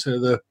braking, so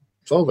the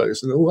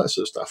Volvos and all that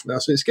sort of stuff now.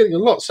 So it's getting a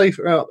lot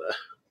safer out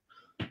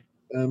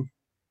there.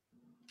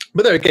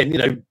 But there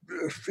again,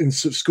 in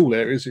sort of school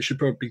areas, it should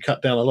probably be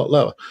cut down a lot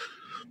lower.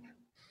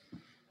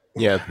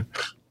 Yeah.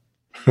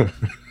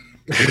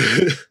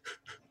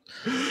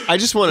 I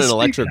just want an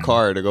electric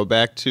car to go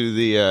back to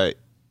the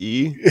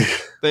E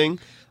thing.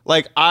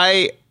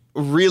 I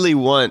really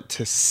want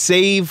to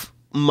save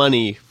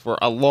money for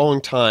a long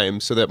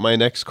time so that my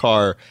next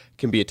car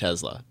can be a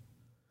Tesla.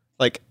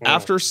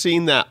 After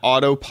seeing that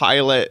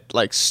autopilot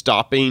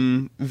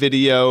stopping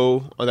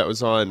video that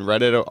was on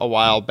Reddit a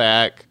while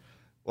back,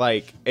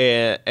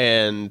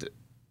 and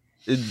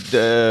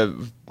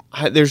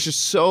there's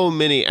just so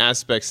many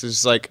aspects.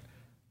 It's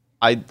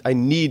I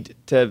need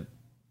to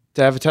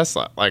have a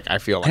Tesla. I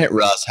feel like I didn't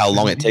realize how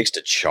long it takes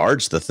to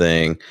charge the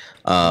thing.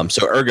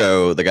 So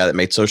Ergo, the guy that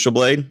made Social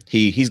Blade,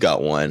 he's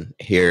got one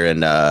here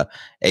in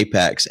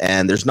Apex,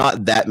 and there's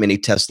not that many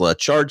Tesla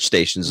charge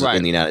stations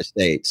in the United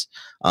States.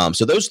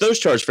 So those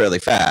charge fairly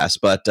fast,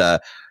 but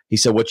he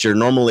said what you're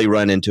normally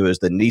run into is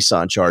the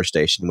Nissan charge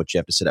station, which you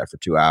have to sit at for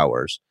 2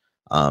 hours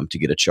to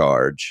get a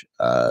charge.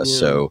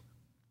 So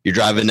you're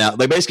driving out.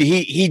 Basically,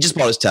 he just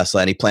bought his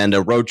Tesla and he planned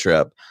a road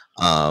trip.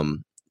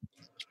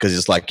 Because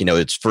it's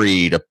it's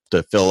free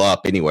to fill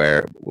up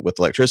anywhere with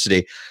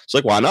electricity. It's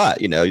why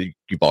not? You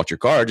bought your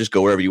car, just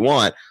go wherever you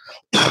want.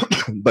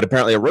 But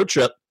apparently a road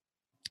trip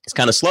is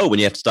kind of slow when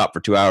you have to stop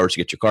for 2 hours to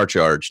get your car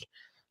charged.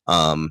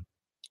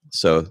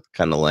 So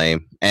kind of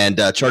lame.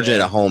 And charging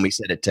it at home, he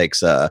said it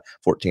takes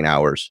 14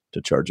 hours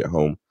to charge at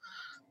home.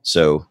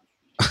 So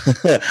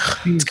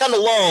it's kind of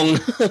long.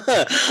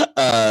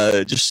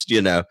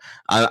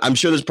 I'm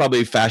sure there's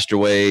probably faster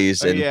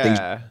ways and things.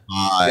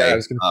 I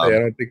was going to say, I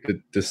don't think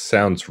that this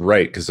sounds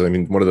right because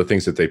one of the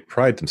things that they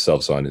pride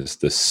themselves on is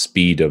the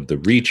speed of the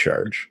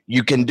recharge.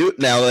 You can do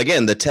now.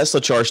 Again, the Tesla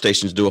charge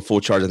stations do a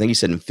full charge. I think he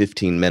said in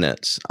 15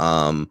 minutes.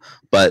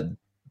 But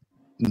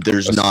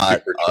there's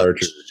not a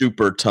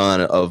super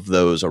ton of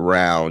those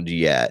around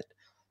yet.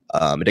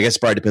 I guess it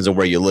probably depends on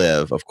where you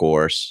live, of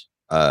course.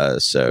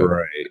 So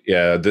Right.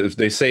 Yeah.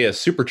 They say a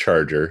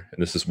supercharger,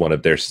 and this is one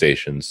of their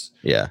stations,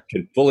 yeah.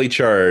 can fully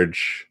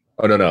charge.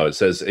 Oh, no. It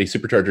says a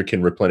supercharger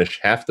can replenish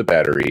half the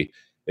battery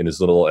in as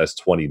little as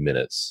 20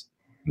 minutes.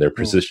 And they're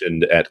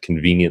positioned at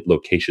convenient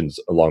locations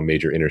along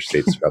major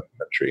interstates throughout the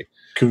country.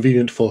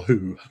 Convenient for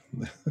who?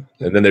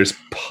 And then there's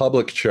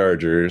public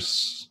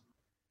chargers,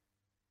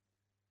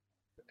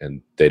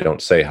 and they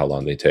don't say how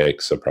long they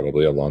take, so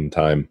probably a long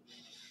time.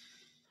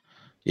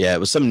 Yeah, it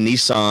was some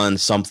Nissan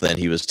something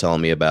he was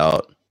telling me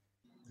about.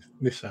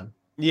 Nissan.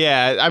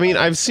 Yeah, I mean,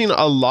 I've seen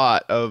a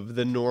lot of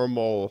the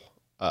normal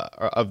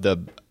of the,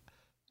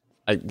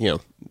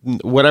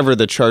 whatever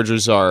the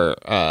chargers are.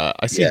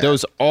 I see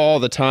those all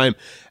the time.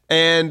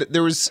 And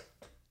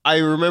I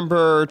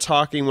remember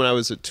talking when I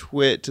was at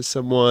TWiT to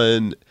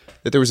someone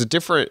that there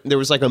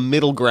was like a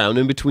middle ground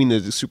in between the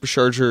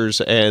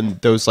superchargers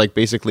and those like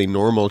basically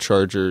normal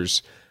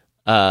chargers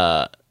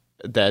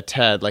that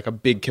had like a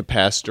big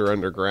capacitor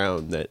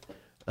underground that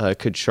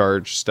could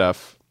charge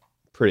stuff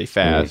pretty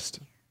fast.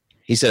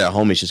 He said at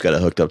home he's just got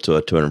it hooked up to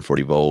a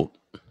 240 volt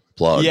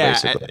plug. Yeah,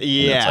 basically.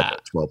 yeah. It's like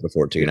a 12 to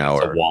 14 It's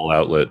hour a wall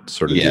outlet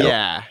sort of deal.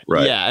 Yeah,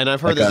 Right. yeah. And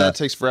I've heard Like that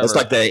takes forever. It's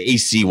like the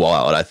AC wall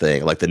outlet, I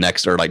think, like the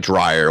next or like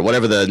dryer,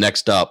 whatever the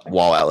next up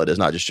wall outlet is,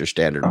 not just your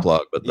standard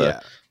plug, but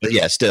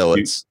still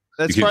it's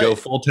That's You could probably, go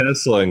full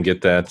Tesla and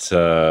get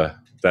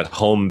that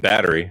home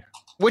battery,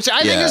 which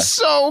I think is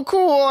so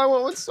cool. I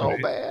want one so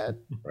Right. bad.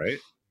 right?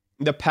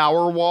 The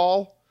power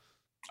wall.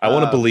 I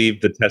want to believe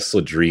the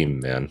Tesla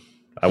dream, man.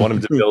 I want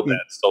them to build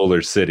that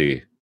solar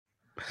city,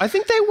 I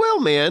think they will,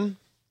 man.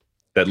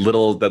 that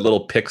little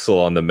pixel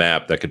on the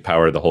map that could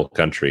power the whole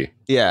country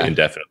Yeah.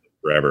 indefinitely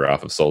forever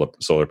off of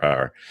solar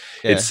power.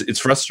 Yeah. It's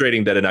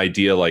frustrating that an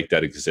idea like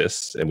that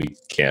exists and we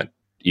can't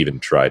even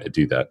try to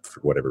do that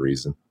for whatever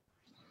reason.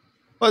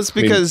 Well, it's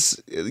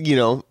because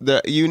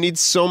you need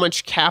so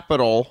much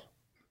capital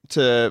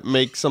to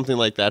make something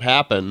like that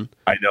happen.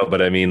 I know,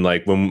 but I mean,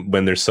 like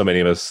when there's so many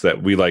of us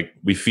that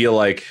we feel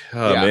like,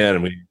 oh Yeah.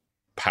 man,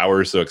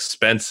 power is so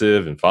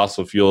expensive and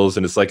fossil fuels,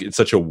 and it's like it's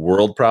such a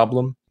world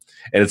problem,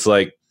 and it's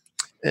like,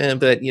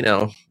 but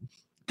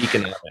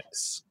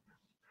economics.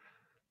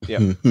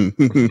 Yep.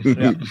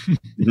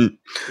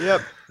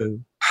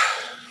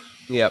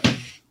 Yep.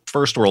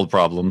 First world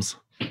problems.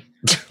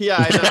 Yeah,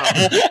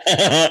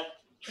 I know.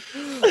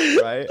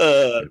 Right?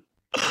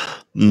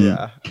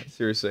 Yeah.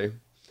 Seriously.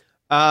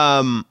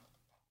 Yeah,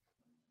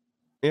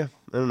 I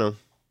don't know.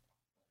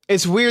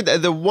 It's weird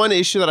that the one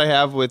issue that I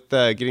have with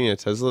getting a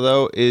Tesla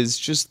though is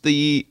just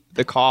the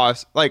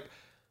cost. Like,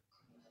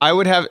 I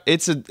would have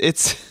it's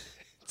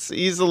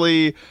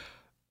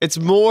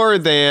more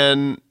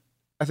than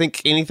I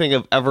think anything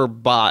I've ever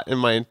bought in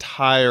my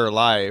entire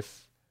life.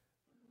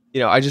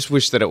 I just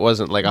wish that it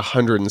wasn't like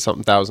 $100 and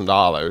something thousand.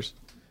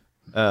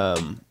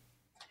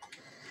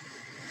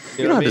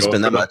 You don't have to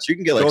spend that much. You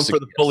can get like Going for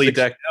the fully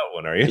decked out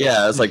one, are you?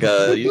 Yeah, it's like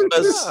Yeah.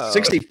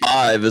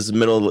 65 is the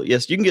middle.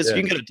 Yes, you can get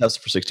a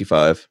Tesla for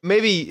 65.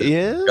 Maybe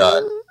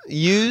God.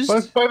 used.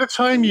 By the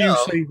time you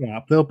say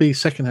that, there'll be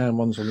secondhand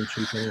ones on the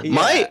cheaper. Yeah.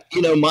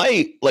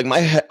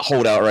 My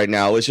holdout right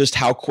now is just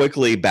how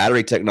quickly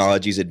battery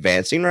technology is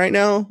advancing right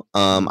now.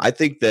 I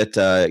think that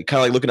kind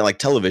of like looking at like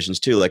televisions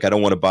too. Like I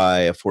don't want to buy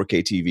a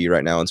 4K TV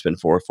right now and spend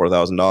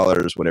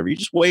 $4,000 whenever you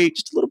just wait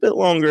just a little bit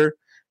longer.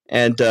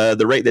 And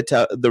the rate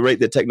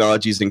that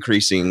technology is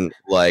increasing,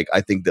 like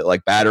I think that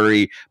like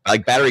battery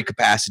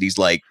capacities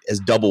like has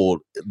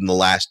doubled in the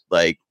last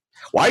like.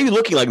 Why are you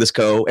looking like this,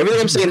 Co? Everything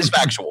I'm saying is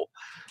factual.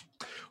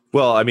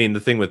 Well, I mean, the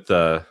thing with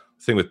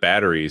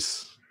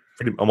batteries,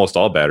 almost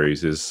all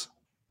batteries, is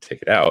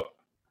take it out,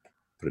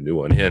 put a new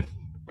one in.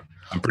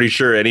 I'm pretty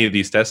sure any of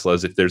these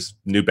Teslas, if there's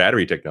new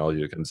battery technology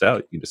that comes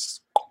out, you can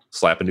just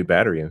slap a new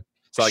battery in.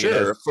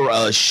 Sure, for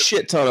a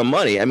shit ton of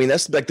money. I mean,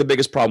 that's like the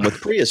biggest problem with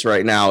Prius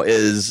right now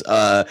is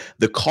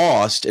the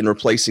cost in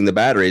replacing the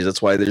batteries. That's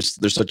why there's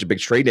such a big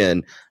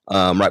trade-in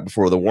right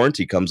before the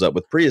warranty comes up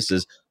with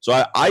Priuses.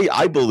 So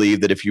I believe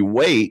that if you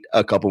wait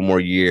a couple more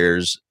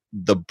years,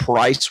 the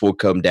price will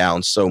come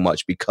down so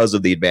much because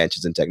of the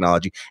advances in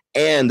technology,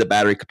 and the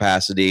battery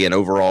capacity and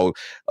overall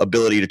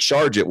ability to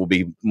charge it will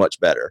be much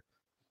better.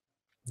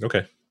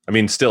 Okay. I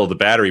mean, still, the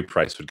battery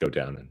price would go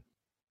down. And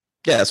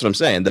yeah, that's what I'm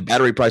saying. The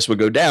battery price would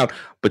go down,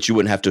 but you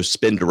wouldn't have to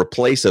spend to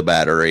replace a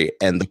battery,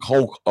 and the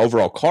whole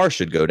overall car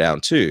should go down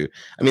too.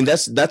 I mean,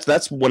 that's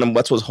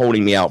what's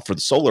holding me out for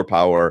the solar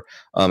power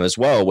as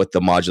well with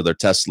the modular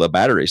Tesla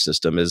battery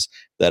system, is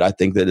that I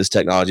think that this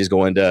technology is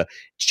going to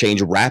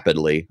change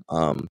rapidly.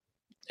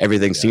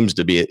 Everything seems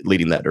to be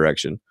leading that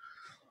direction.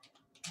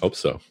 hope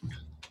so.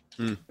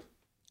 I'm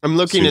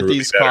looking Sooner at would be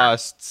these better.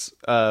 costs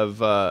of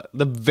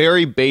the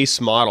very base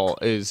model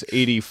is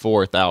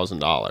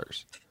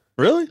 $84,000.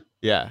 Really?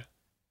 Yeah,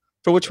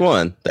 For which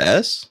one? The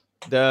S?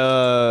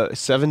 the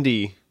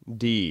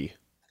 70D.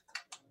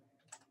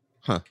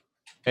 Huh.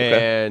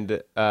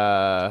 And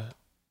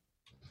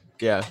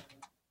yeah,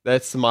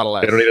 that's the Model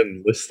S. They don't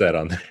even list that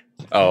on there.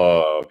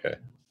 Oh, okay.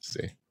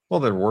 See. Well,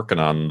 they're working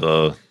on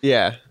the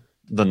Yeah,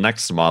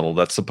 next model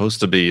that's supposed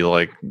to be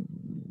like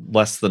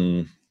less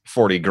than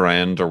 40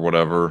 grand or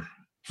whatever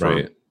for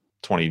Right.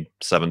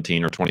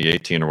 2017 or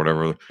 2018 or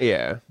whatever.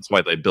 Yeah. That's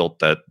why they built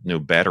that new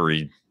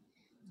battery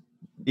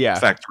Yeah.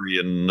 factory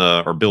in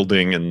or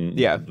building in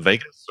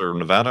Vegas or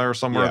Nevada or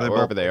somewhere. Yeah, they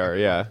wherever built. they are.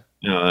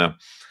 Yeah.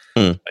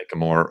 Make a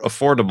more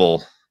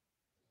affordable,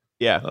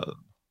 Yeah.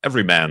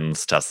 every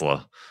man's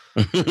Tesla.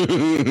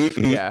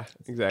 Yeah.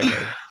 Exactly.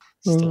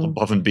 Still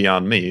above and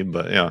beyond me,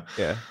 but yeah.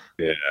 Yeah.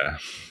 Yeah.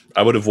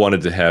 I would have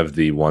wanted to have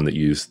the one that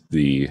used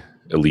the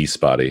Elise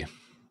body.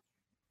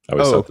 I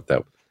always thought that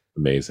was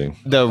amazing.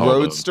 The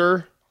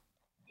Roadster.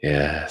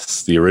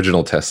 Yes, the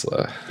original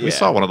Tesla. We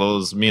saw one of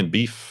those, me and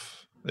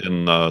Beef,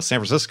 in San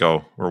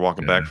Francisco. We're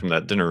walking back from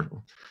that dinner.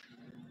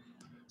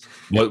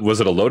 What was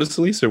it, a Lotus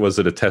Elise or was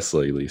it a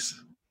Tesla Elise?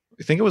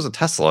 I think it was a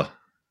Tesla.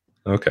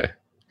 Okay.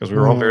 Because we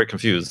were all very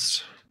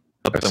confused.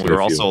 But then That's we were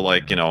very few. also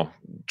like,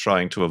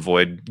 trying to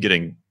avoid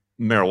getting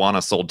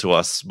marijuana sold to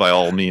us by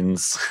all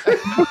means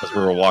as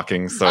we were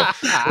walking. So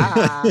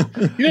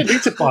You don't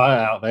need to buy it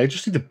out there. You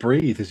just need to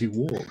breathe as you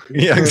walk.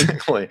 yeah,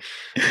 exactly.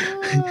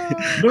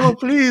 No,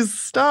 please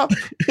stop.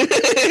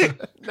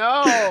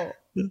 No.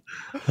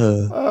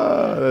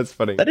 That's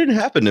funny. That didn't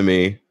happen to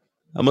me.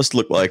 I must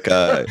look like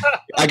I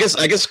guess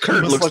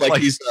Kurt must looks look like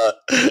like- he's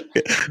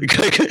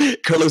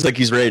Kurt looks like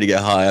he's ready to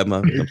get high.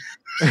 I'm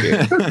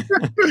scared.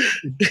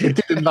 It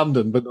did in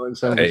London, but not in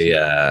San Hey,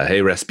 Francisco.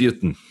 hey,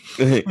 Rasputin.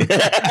 You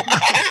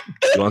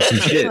want some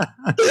shit?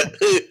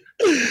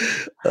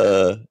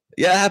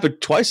 Yeah, it happened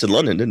twice in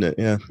London, didn't it?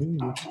 Yeah.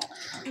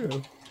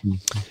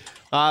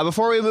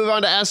 Before we move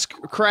on to Ask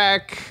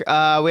Crack,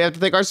 we have to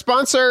thank our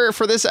sponsor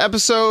for this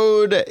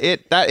episode.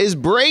 That is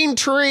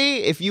Braintree.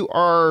 If you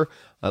are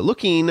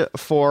looking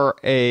for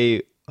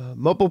a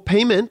mobile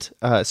payment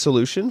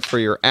solution for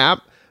your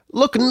app,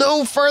 look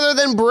no further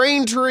than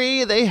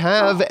Braintree. They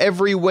have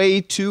every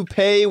way to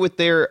pay with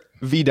their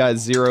V.0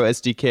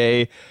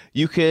 SDK.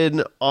 You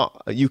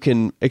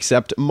can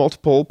accept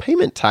multiple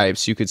payment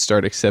types. You could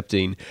start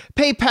accepting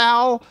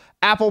PayPal,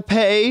 Apple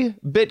Pay,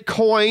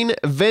 Bitcoin,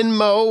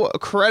 Venmo,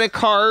 credit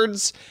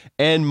cards,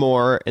 and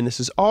more. And this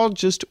is all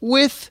just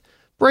with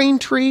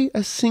Braintree,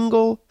 a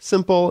single,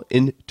 simple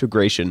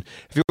integration.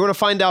 If you want to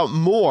find out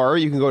more,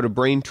 you can go to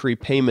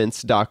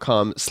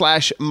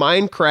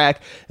braintreepayments.com/mindcrack.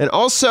 And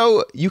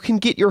also, you can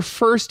get your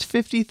first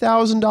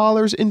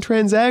 $50,000 in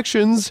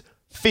transactions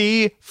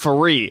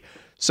fee-free.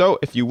 So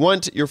if you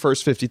want your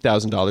first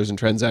 $50,000 in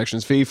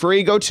transactions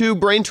fee-free, go to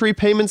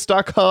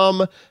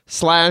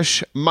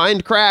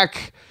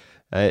braintreepayments.com/mindcrack.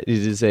 It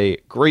is a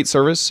great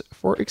service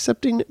for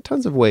accepting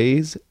tons of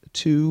ways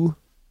to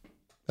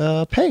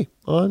pay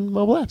on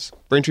mobile apps.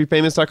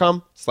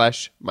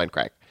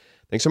 BraintreePayments.com/mindcrack.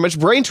 Thanks so much,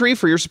 Braintree,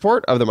 for your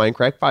support of the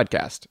Mindcrack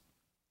podcast.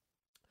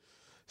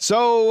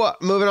 So,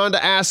 moving on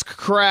to Ask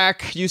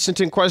Crack. You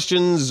sent in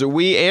questions.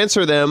 We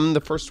answer them.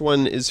 The first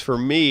one is for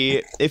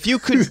me. If you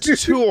could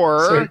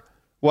tour... Sorry.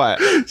 What?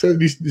 So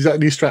is that a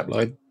new strap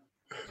line?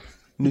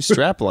 New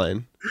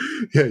strapline.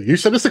 Yeah, you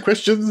send us the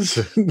questions.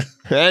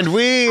 And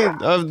we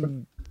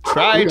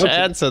try to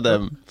answer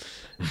them.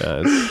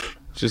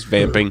 Just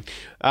vamping.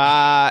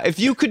 If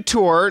you could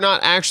tour,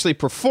 not actually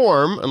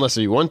perform, unless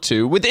you want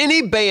to, with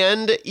any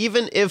band,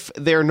 even if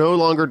they're no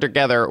longer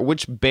together,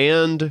 which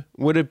band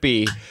would it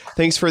be?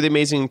 Thanks for the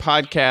amazing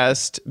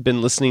podcast.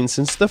 Been listening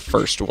since the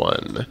first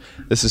one.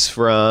 This is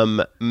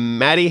from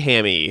Maddie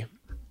Hammy.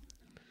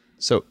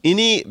 So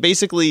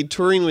basically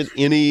touring with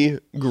any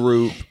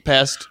group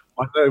past...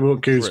 I know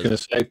what Goog's going to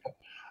say.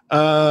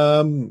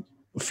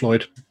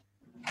 Floyd.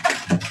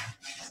 I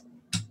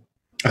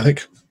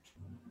think.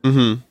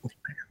 Mm-hmm.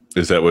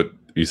 Is that what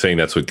you're saying?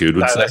 That's what Good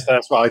would say?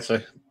 That's what I'd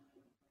say.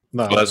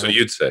 No, Well, that's what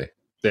you'd say.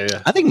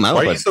 Yeah. I think mine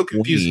Why are was you so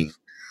confused?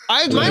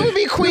 Mine would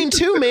be Queen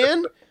too,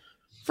 man.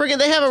 Friggin',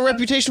 they have a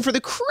reputation for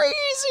the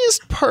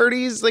craziest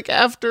parties, like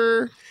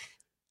after...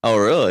 Oh,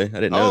 really? I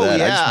didn't know Oh, that.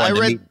 yeah, I just wanted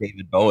to meet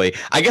David Bowie.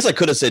 I guess I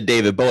could have said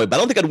David Bowie, but I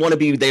don't think I'd want to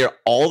be there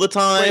all the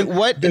time. Wait,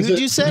 what? Who'd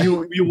you say?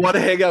 You want to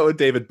hang out with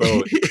David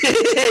Bowie.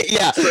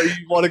 Yeah. So you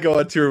want to go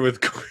on tour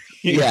with Queen.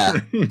 Yeah.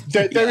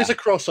 There is a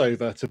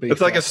crossover to be.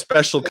 It's like a fair.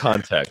 special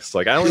context.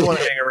 Like I only want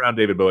to hang around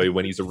David Bowie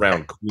when he's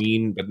around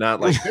Queen, but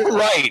not like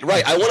Right.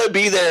 I want to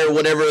be there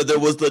whenever there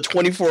was the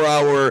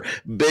 24-hour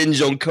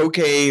binge on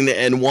cocaine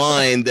and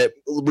wine that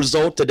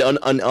resulted in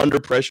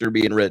Under Pressure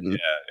being written.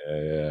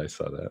 yeah, I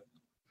saw that.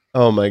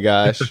 Oh my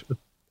gosh.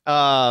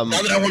 Now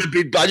that I want to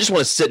be, I just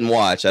want to sit and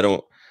watch. I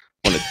don't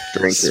want to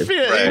drink it.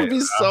 It would be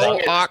so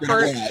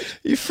awkward.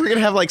 You freaking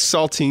have like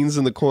saltines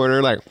in the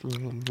corner, like.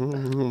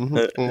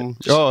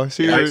 Oh,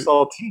 see,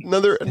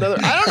 another. I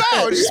don't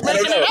know. Just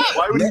making it up.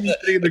 Why would he be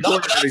sitting in the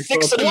corner? getting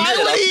Fix it salty? Why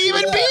would he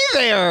even be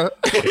there?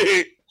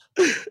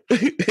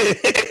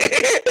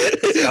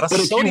 Got a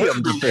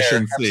sodium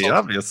deficiency,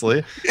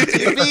 obviously.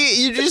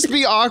 You'd just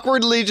be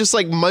awkwardly just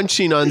like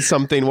munching on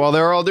something while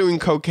they're all doing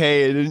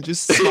cocaine and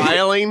just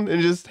smiling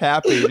and just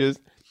happy, just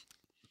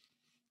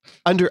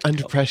under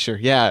pressure.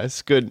 Yeah,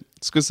 it's good.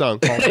 It's a good song.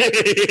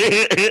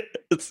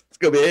 It's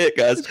gonna be a hit,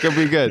 guys. It's gonna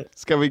be good.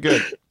 It's gonna be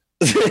good.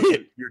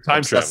 You're time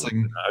Obsessing.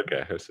 traveling.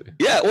 Okay, I see.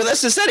 Yeah, well,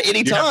 that's just said at any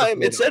You have to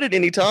time. It said at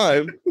any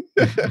time.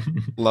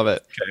 Love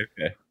it.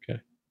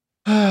 Okay.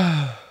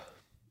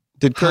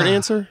 Did Kurt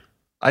answer?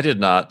 I did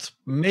not.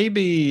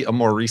 Maybe a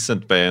more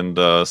recent band,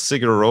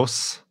 Sigur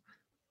Rós,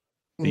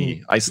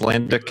 the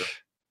Icelandic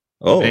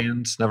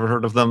band. Never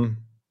heard of them.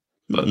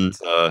 But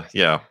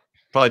yeah,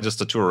 probably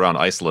just a tour around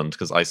Iceland,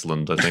 because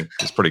Iceland, I think,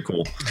 is pretty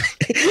cool.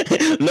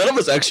 None of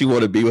us actually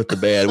want to be with the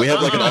band. We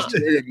have like an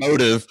ulterior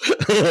motive.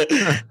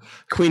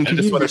 Queen, I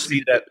just want to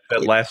see that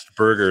last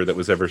burger that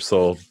was ever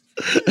sold.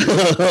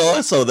 Oh,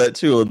 I saw that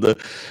too on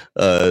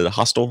the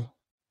Hostel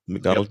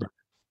McDonald's. Yep.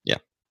 Yeah,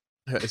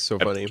 It's so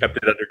funny. Kept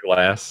it under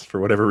glass for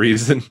whatever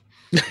reason.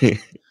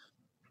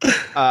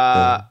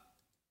 I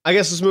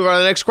guess let's move on to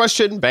the next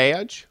question.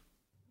 Badge.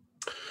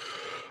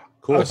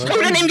 Cool. Who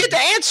didn't even get to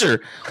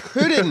answer?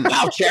 Who didn't?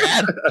 Wow,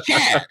 Chad.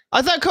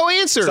 I thought Co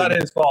answered. It's not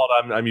his fault.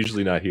 I'm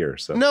usually not here.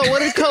 So No, what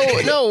did Co?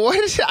 No, what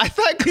did I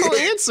thought Co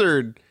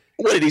answered?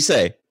 What did he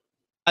say?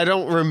 I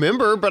don't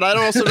remember, but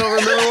I also don't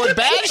remember what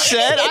Badge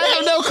said. I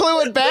have no clue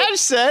what Badge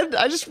said.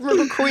 I just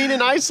remember Queen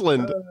in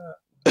Iceland.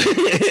 I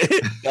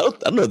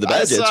don't know the I'm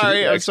bad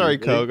sorry,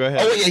 Co. Go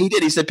ahead. Oh yeah, he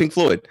did. He said Pink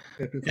Floyd.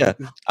 Yeah,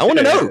 I want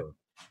to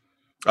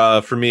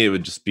know. For me, it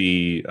would just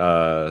be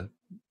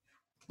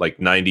like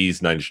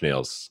 90s Nine Inch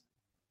Nails,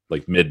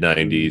 like mid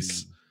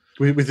 90s,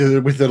 with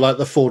the like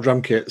the 4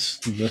 drum kits.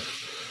 and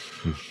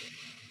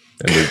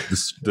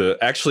the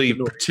actually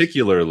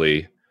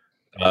particularly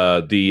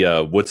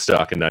the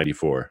Woodstock in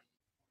 '94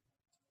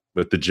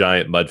 with the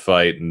giant mud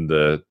fight and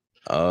the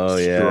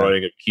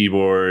destroying of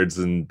keyboards,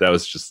 and that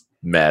was just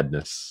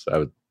madness. I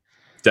would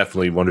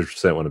definitely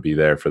 100% want to be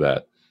there for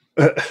that.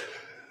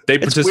 They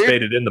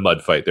participated in the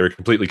mud fight. They were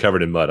completely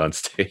covered in mud on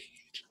stage.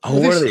 Oh,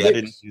 were they? I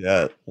didn't see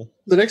that.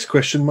 The next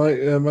question might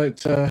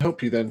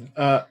help you then.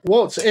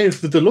 What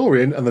if the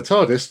DeLorean and the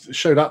TARDIS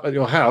showed up at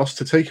your house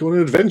to take you on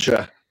an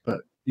adventure,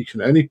 but you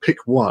can only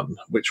pick one?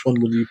 Which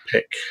one will you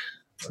pick?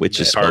 Which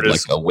is spelled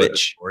like a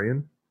witch.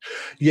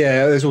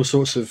 Yeah, there's all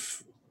sorts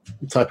of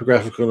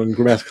typographical and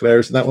grammatical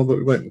errors in that one, but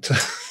we won't.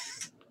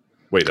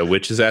 Wait, a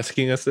witch is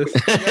asking us this?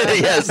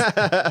 Yes.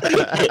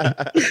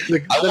 I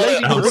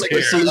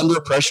under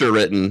pressure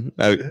written.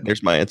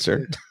 There's my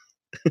answer.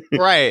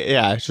 Right,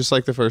 yeah, it's just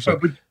like the first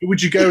one.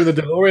 Would you go with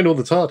the DeLorean or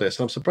the TARDIS?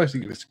 I'm surprised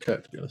you give this to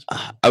Kurt, to be honest.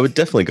 I would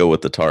definitely go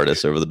with the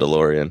TARDIS over the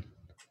DeLorean.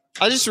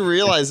 I just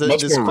realized that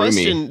Much this more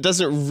question roomy.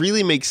 doesn't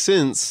really make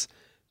sense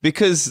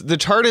because the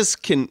TARDIS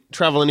can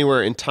travel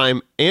anywhere in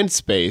time and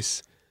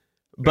space,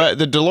 but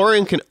the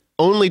DeLorean can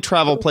only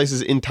travel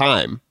places in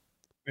time.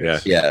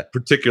 Yeah.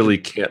 Particularly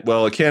can't.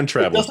 Well, it can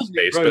travel in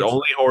space, but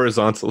only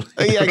horizontally.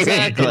 Yeah,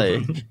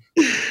 exactly.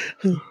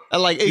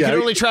 And like it can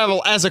only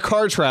travel as a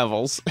car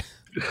travels.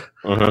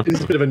 Uh-huh.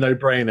 It's a bit of a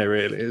no-brainer,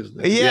 really,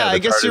 isn't it? Yeah, I the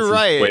guess TARDIS you're is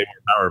right. Way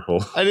more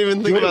powerful. I didn't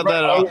even think about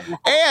that at all.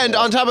 And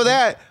on top of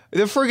that,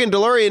 the friggin'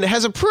 DeLorean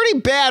has a pretty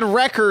bad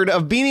record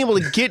of being able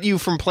to get you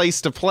from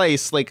place to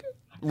place, like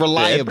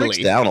reliably. It breaks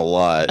down a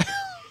lot.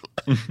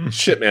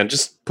 Shit, man,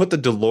 just put the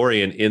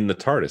DeLorean in the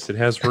TARDIS. It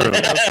has room.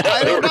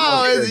 I don't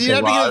know. You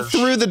have to get it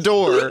through the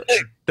door.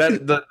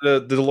 That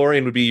the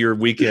DeLorean would be your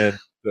weekend.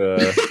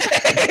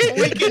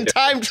 Weekend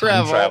time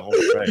travel.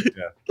 Right,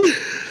 yeah.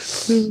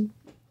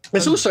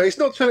 It's also it's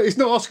not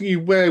asking you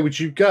where would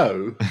you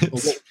go or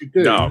what would you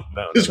do. No.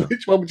 It's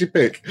which one would you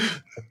pick?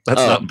 That's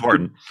not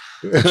important.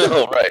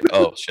 Oh, right.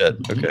 Oh, shit.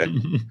 Okay.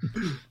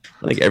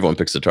 I think everyone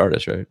picks the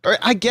TARDIS, right? Or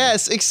I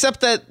guess,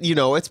 except that,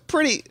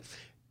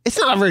 it's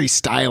not very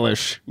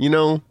stylish,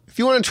 If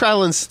you want to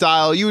travel in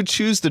style, you would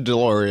choose the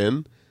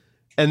DeLorean.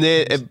 And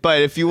then,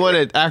 but if you want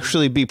to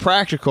actually be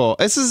practical,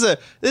 this is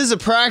a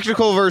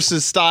practical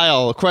versus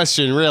style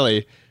question,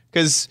 really.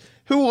 Because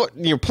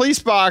police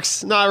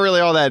box, not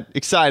really all that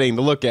exciting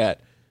to look at.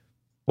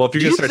 Well, if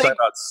you're going to start talking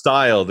about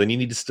style, then you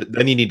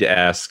need to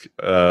ask,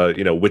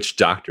 which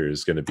doctor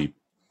is going to be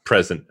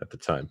present at the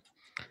time.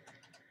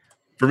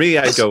 For me,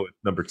 I'd go with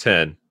number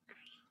 10.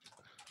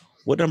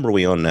 What number are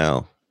we on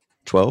now?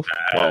 12?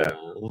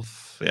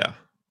 12. Yeah.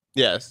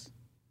 Yes.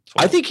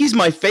 12. I think he's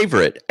my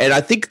favorite. And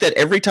I think that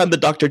every time the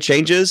doctor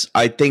changes,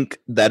 I think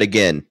that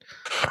again.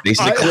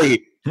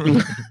 Basically,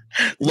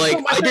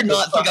 I did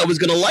not think I was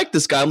going to like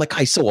this guy. I'm like,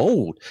 he's so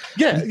old.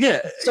 Yeah.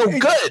 So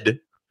good.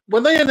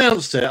 When they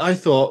announced it, I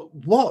thought,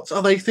 what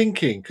are they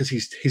thinking? Because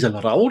he's a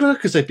lot older,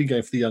 because they've been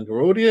going for the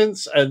younger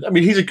audience. And I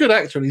mean, he's a good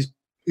actor, and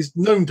he's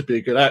known to be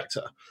a good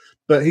actor.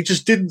 But he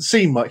just didn't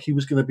seem like he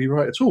was going to be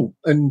right at all.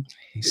 And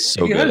he's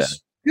so good at it.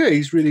 Yeah,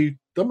 he's really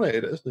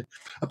dominated it, hasn't he?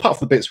 Apart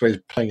from the bits where he's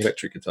playing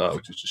electric guitar,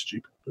 which is just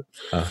stupid.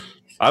 But.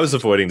 I was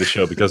avoiding the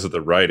show because of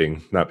the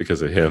writing, not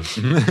because of him.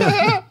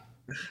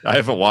 I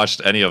haven't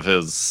watched any of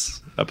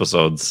his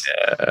episodes.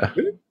 Yeah.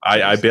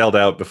 I bailed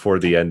out before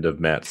the end of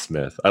Matt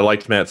Smith. I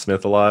liked Matt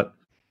Smith a lot.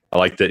 I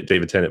liked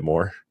David Tennant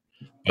more.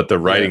 But the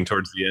writing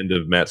towards the end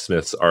of Matt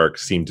Smith's arc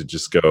seemed to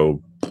just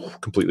go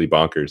completely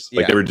bonkers.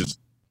 Like they were just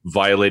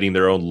violating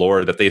their own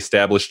lore that they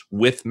established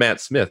with Matt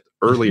Smith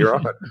earlier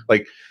on.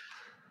 Like,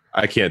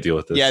 I can't deal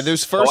with this. Yeah,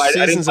 those first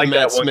seasons of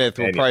Matt Smith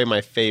were probably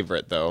my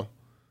favorite, though.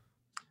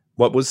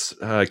 What was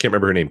I can't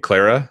remember her name.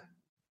 Clara.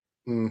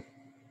 Really?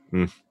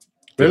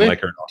 Didn't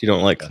like her. You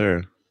don't like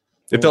Clara?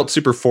 It felt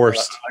super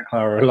forced. I like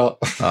Clara a lot.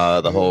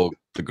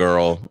 The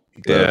girl.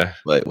 Yeah.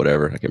 Like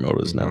whatever. I can't remember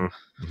what it is now.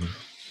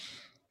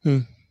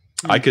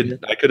 I could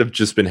have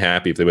just been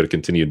happy if they would have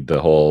continued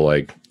the whole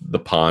like the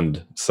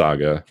pond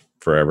saga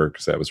forever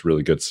because that was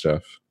really good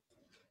stuff.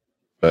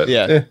 But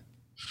Yeah.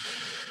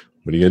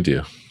 What are you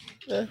gonna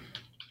do?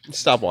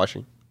 Stop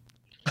watching.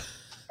 All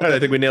right, I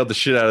think we nailed the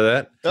shit out of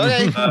that.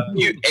 Okay.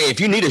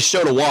 If you need a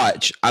show to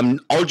watch, I'm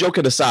all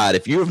joking aside.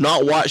 If you have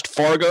not watched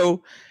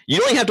Fargo, you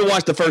don't even have to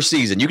watch the first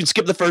season. You can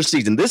skip the first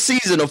season. This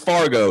season of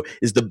Fargo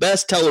is the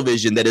best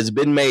television that has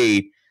been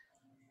made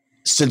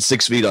since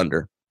 6 Feet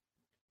Under.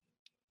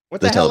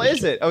 What the hell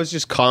is it? Oh, it's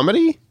just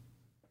comedy?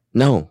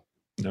 No.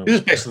 No. It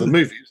was based on the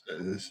movies.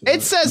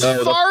 It says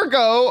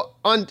Fargo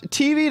on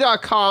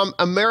TV.com,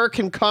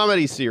 American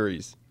comedy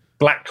series.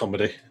 Black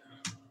comedy.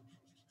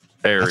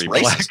 Very That's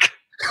black. racist.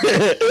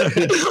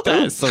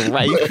 That's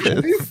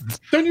racist.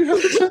 Don't you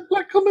have the term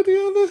black comedy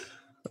on there?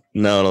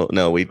 No.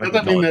 We I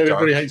don't mean that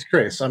everybody hates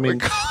Chris. I mean,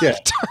 yeah.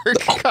 Dark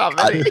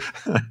comedy.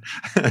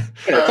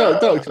 Yeah,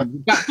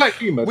 black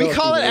humor. We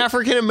call it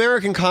African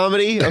American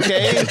comedy,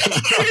 okay?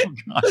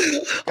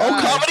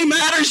 All comedy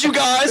matters, you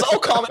guys. All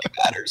comedy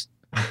matters.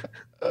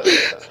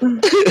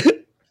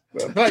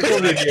 Black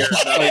comedy.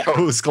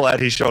 Who's glad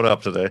he showed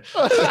up today?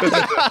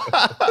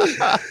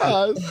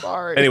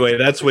 Sorry. Anyway,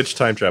 that's which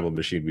time travel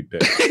machine we'd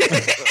pick.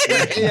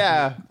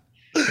 Yeah.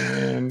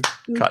 And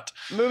cut.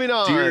 Moving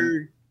on.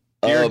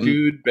 Dear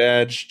Good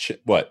Badge.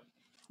 What?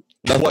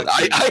 I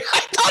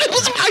thought it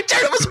was my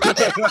turn. It was my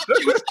turn.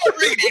 She was not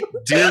reading.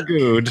 Dear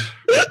Good.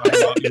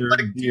 Your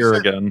gear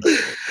again.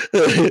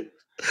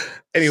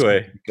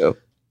 Anyway, Go.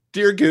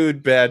 Dear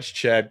Good Badge,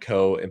 Chad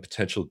Coe, and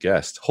potential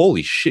guest.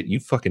 Holy shit, you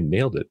fucking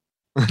nailed it.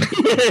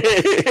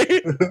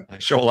 I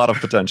show a lot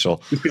of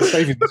potential. We've been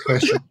saving this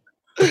question.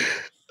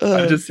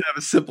 I just have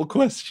a simple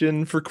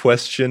question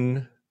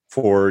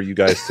for you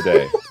guys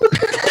today.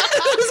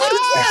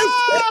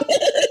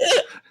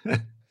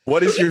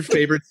 What is your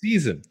favorite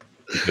season?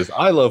 Because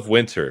I love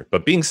winter,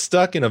 but being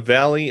stuck in a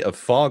valley of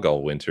fog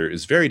all winter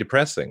is very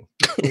depressing.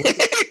 Well,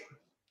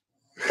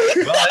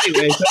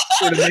 anyway, that's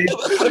sort of I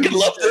fucking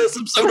love this.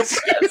 I'm so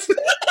depressed.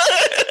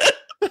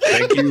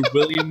 Thank you,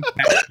 William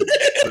Patrick,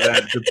 for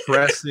that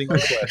depressing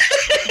question.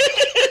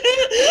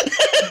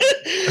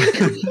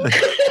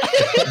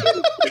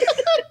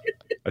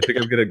 I think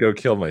I'm gonna go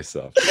kill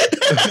myself.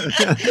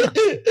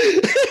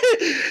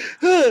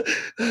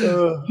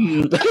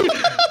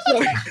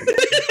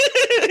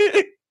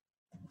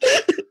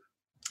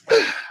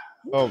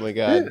 Oh my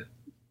god.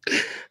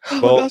 My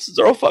Well, glasses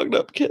are all fucked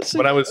up. Can't see.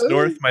 when I was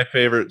north, my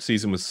favorite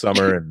season was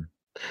summer, and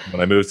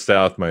when I moved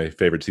south, my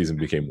favorite season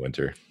became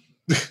winter.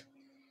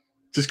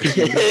 Just because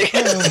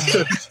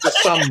the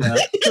sun now.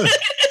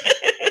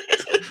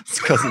 It's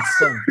because it's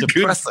so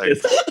depressing.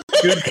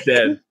 Good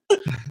dead.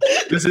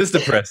 This is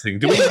depressing.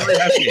 Do we really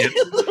have to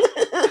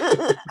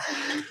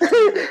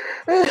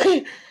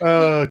end?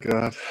 Oh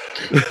god.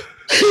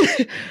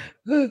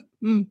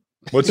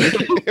 What's your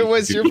It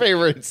was your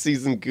favorite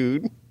season,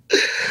 Good.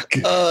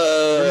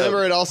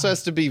 Remember, it also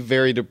has to be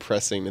very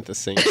depressing at the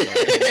same time.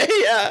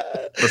 Yeah.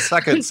 The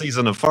second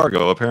season of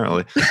Fargo,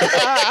 apparently.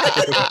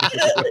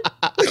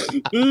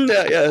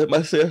 Yeah.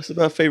 That's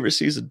my favorite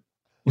season.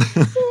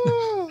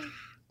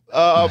 Okay,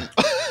 I'll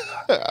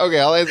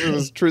answer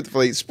this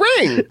truthfully.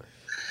 Spring.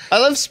 I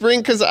love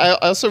spring because I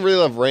also really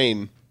love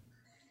rain.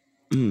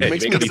 Hey,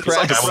 Makes me make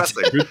depressed.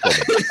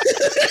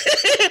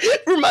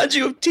 Reminds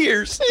you of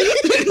tears.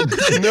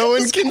 No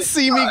one can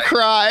see me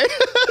cry.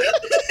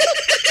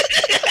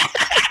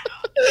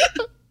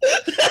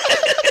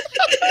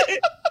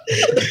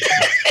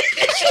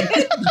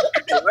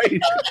 Right.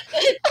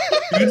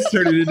 You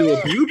turned it into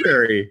a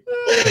blueberry.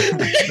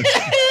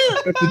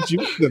 Got to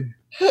juice them.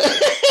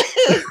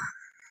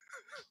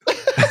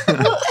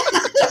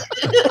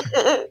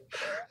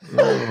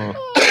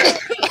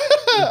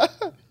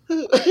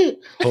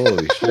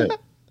 Holy shit.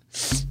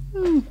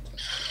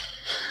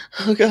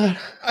 Oh god.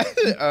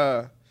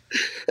 All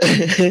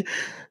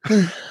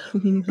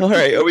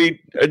right. Are we?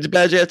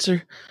 Badge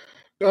answer.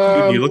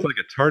 Dude, you look like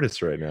a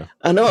TARDIS right now.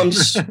 I know. I'm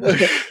just.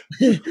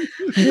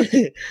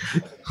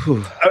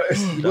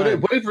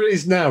 Whatever it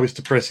is now is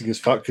depressing as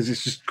fuck because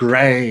it's just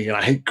grey and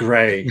I hate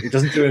grey. It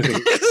doesn't do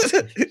anything.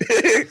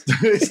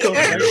 It's not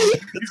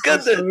It's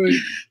good.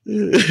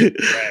 grey.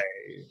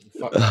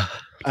 Fuck.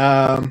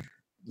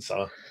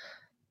 So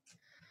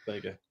there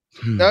you go.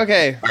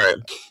 Okay, All right.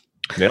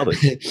 Nailed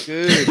it.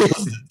 good.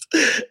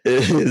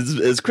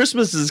 As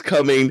Christmas is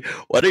coming,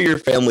 what are your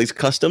family's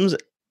customs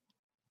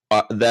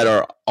that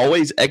are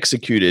always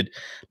executed?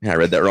 Man, I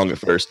read that wrong at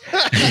first.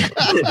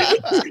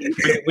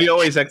 We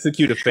always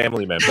execute a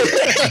family member.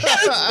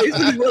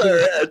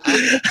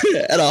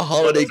 At a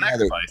holiday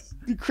gathering.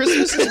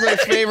 Christmas is my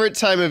favorite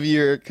time of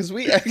year because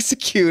we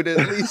execute at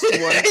least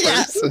one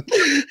person.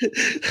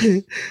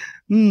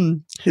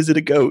 Is it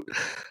a goat?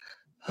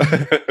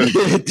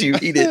 Do you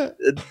eat it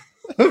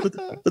for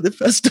the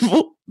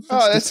festival?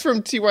 Oh, that's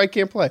from TY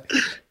Can't Play.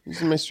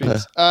 These are my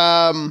streams.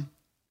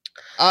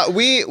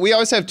 We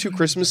always have two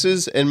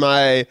Christmases, and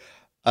my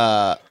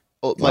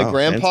my Wow,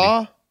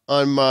 grandpa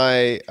on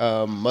my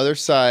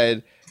mother's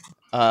side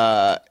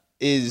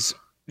is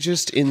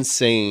just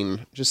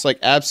insane, just like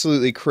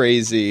absolutely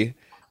crazy.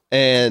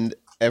 And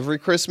every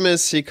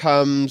Christmas he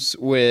comes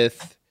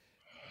with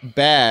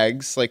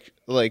bags, like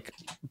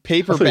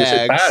paper I thought you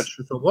said bags. badge.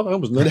 I thought, what? I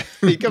was not.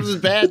 He comes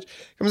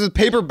with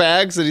paper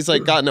bags that he's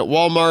like gotten at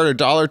Walmart or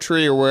Dollar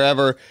Tree or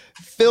wherever,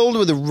 filled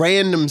with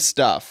random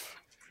stuff,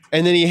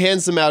 and then he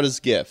hands them out as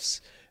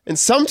gifts. And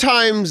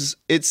sometimes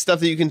it's stuff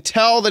that you can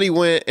tell that he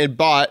went and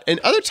bought, and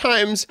other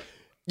times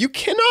you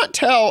cannot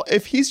tell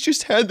if he's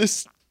just had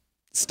this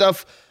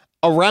stuff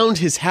around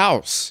his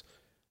house.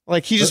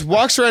 Like he just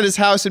walks around his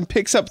house and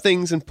picks up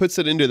things and puts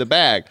it into the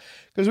bag.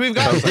 Because we've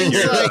got things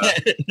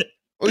like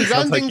we've got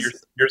Sounds like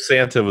things. your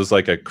Santa was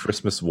like a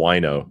Christmas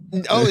wino.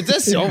 Oh, is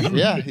this? Oh,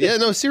 yeah.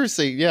 No,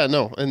 seriously, yeah,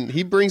 no. And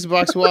he brings a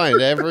box of wine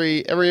to every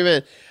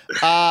event.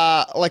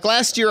 Like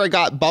last year, I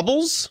got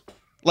bubbles,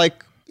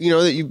 like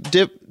that you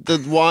dip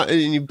the wine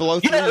and you blow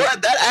through.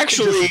 That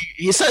actually,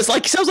 sounds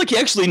like he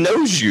actually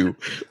knows you.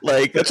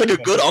 Like that's like a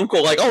good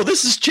uncle. Like, oh,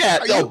 this is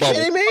Chat. Are you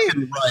kidding me?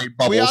 Right,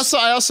 Bubbles.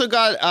 I also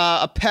got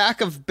a pack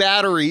of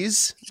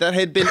batteries that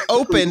had been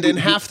opened and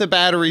half the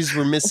batteries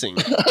were missing.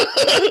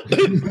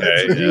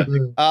 Okay, yeah.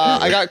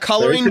 I got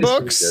coloring Very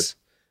books.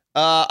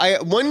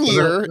 One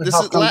year,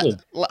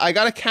 I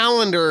got a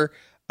calendar,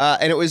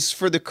 and it was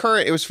for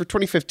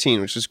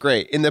 2015, which is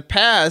great. In the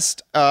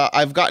past,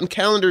 I've gotten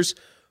calendars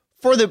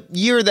for the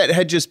year that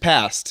had just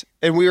passed,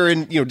 and we were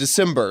in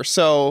December,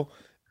 so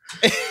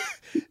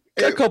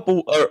a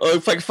couple,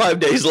 like 5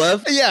 days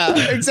left.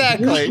 Yeah,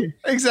 exactly.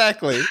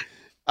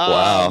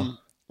 Wow.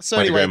 So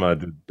My anyway, grandma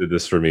did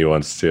this for me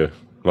once too.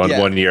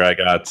 One year, I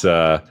got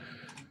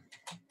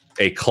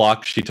a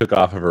clock she took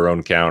off of her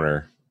own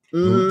counter.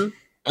 mhm,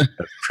 As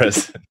a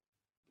present.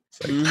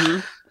 It's like,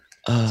 mhm.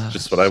 it's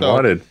just what I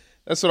wanted.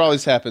 That's what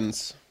always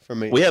happens for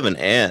me. We have an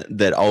aunt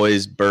that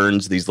always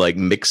burns these like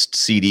mixed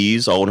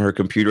CDs all on her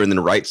computer and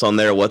then writes on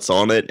there what's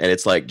on it. And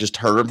it's like just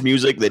her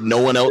music that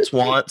no one else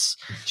wants.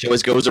 She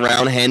always goes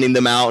around handing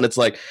them out. And it's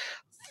like,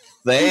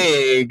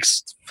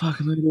 thanks.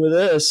 Fucking look at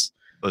this.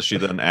 Does she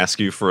then ask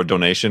you for a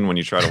donation when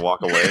you try to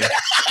walk away?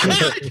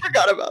 I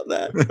forgot about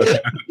that.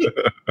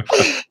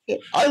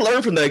 I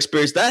learned from that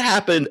experience. That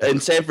happened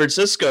in San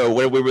Francisco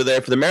when we were there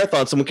for the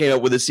marathon. Someone came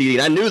up with a CD,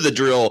 and I knew the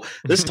drill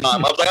this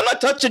time. I was like, I'm not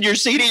touching your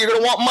CD. You're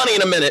going to want money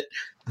in a minute.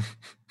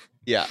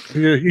 Yeah.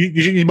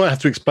 You might have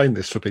to explain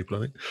this for people, I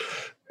think.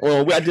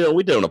 Well,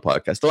 we did on a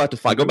podcast. They'll have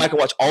to go back and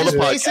watch all the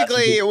podcasts.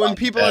 Basically, when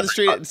people on the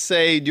street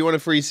say, "Do you want a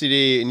free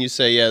CD?" and you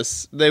say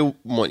yes, they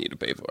want you to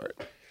pay for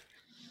it.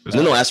 And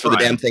then they'll ask for the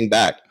damn thing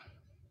back.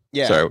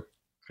 Yeah. Sorry.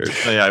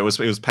 Oh, yeah, it was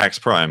PAX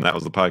Prime. That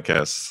was the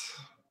podcast.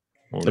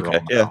 when we were Okay,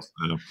 all in the yeah. house.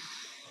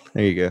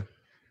 There you go.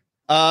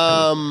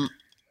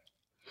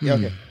 Yeah.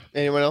 Okay.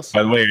 Anyone else?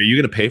 By the way, are you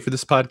going to pay for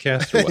this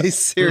podcast or what?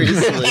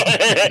 Seriously.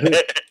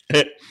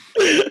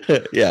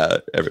 Yeah,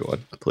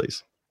 everyone,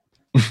 please.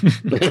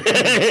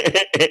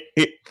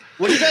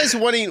 What are you guys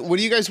wanting? What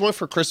do you guys want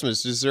for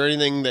Christmas? Is there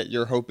anything that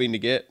you're hoping to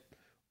get?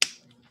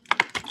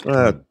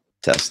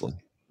 Tesla.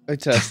 A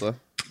Tesla.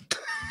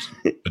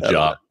 A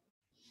job.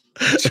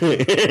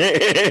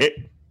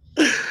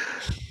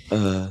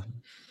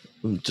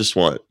 Just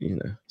want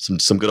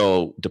some good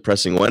old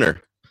depressing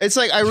winter. It's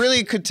like I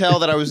really could tell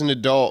that I was an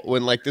adult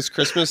when, like, this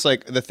Christmas,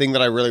 like, the thing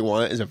that I really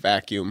want is a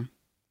vacuum.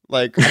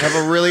 Like, I have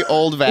a really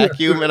old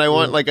vacuum and I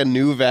want, like, a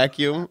new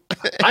vacuum.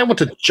 I want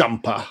a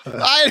jumper.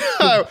 I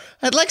know.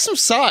 I'd like some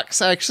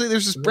socks, actually.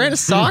 There's this brand of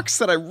socks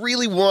that I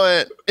really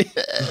want.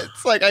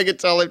 It's like I could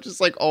tell I'm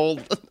just, like,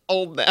 old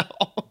now.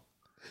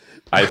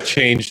 I've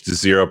changed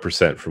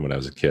 0% from when I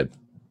was a kid.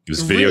 It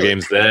was video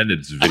games then.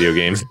 It's video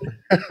games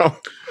now.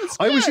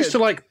 I always used to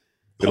like.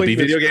 It'll be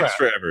video games crap.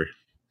 forever.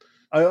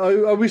 I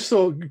always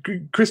thought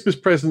Christmas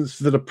presents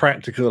that are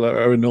practical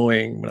are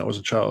annoying when I was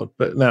a child,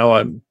 but now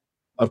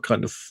I've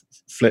kind of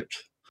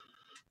flipped.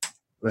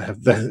 They have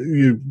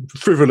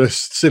frivolous,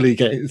 silly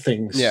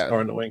things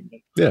are annoying.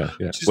 Yeah.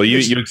 Well,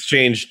 you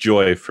exchange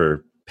joy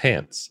for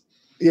pants,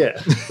 Yeah,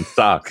 and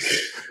socks.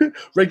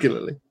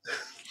 regularly.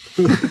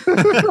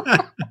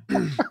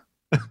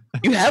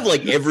 You have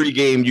like every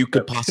game you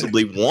could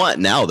possibly want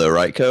now, though,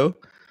 right, Co?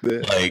 Yeah.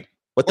 Like,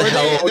 what the Or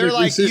hell? they're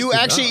like, you resistant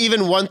actually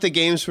even want the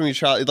games from your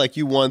child. Like,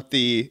 you want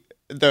the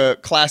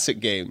classic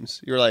games.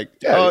 You're like,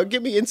 Yeah. oh,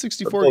 give me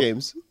N64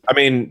 games. I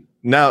mean,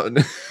 now,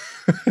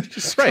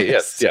 right?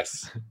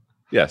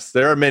 Yes.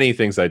 There are many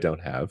things I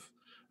don't have.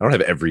 I don't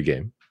have every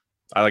game.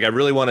 I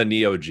really want a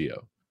Neo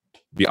Geo.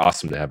 It'd be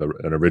awesome to have an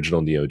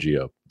original Neo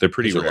Geo. They're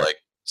pretty These are rare. like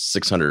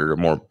 $600 or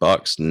more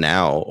bucks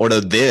now, or no,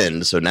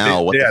 then. So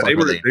now, what the fuck they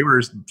were were. They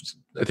were.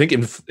 I think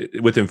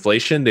with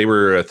inflation, they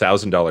were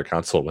 $1,000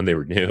 console when they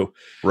were new.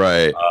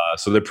 right?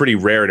 So they're pretty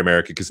rare in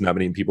America because not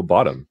many people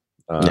bought them.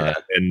 Yeah.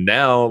 And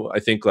now I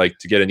think like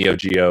to get a Neo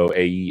Geo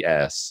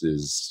AES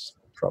is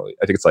probably,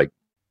 I think it's like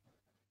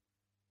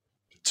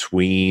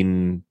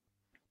between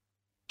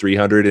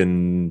 300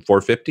 and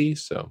 450.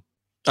 So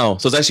Oh,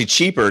 so it's actually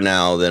cheaper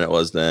now than it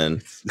was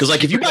then. Because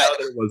like if you Now buy,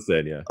 that it was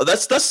then, yeah.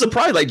 that's the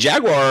surprise. Like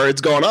Jaguar,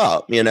 it's gone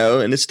up, and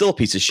it's still a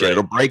piece of shit. Right.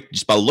 It'll break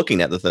just by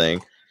looking at the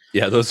thing.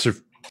 Yeah, those are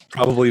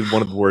probably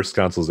one of the worst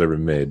consoles ever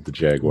made, the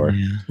Jaguar.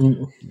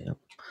 Do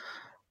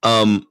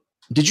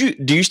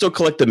you still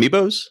collect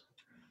amiibos?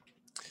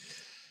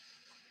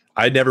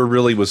 I never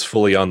really was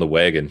fully on the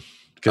wagon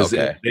because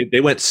Okay.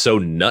 they went so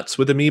nuts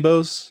with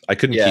amiibos. I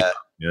couldn't keep up,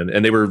 man.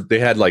 And they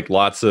had like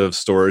lots of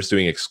stores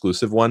doing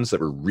exclusive ones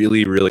that were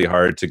really, really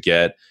hard to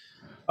get.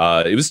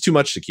 It was too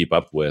much to keep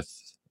up with.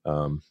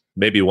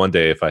 Maybe one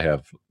day if I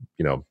have,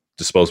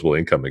 disposable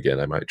income again,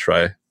 I might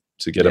try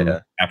to get them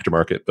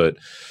aftermarket. But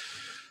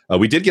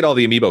we did get all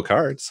the amiibo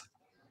cards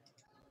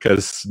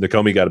because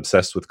Nakomi got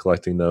obsessed with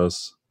collecting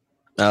those.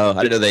 Oh,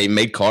 I didn't know they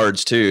made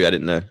cards too. I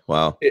didn't know.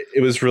 Wow.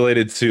 It was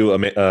related to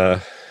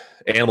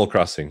Animal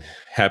Crossing.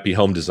 Happy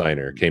Home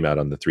Designer came out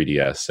on the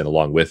 3DS, and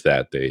along with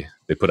that, they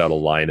put out a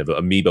line of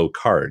amiibo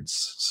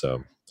cards.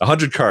 So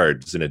 100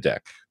 cards in a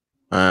deck.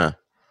 And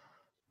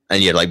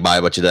you had to like buy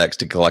a bunch of decks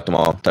to collect them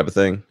all, type of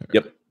thing.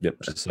 Yep,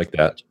 just like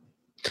that.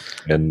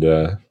 And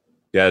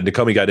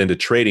Nakomi got into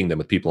trading them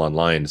with people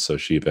online, so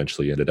she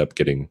eventually ended up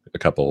getting a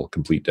couple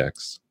complete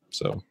decks.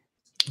 So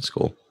That's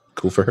cool.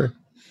 Cool for her.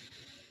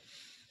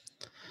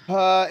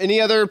 Any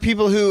other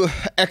people who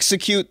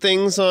execute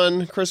things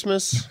on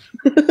Christmas?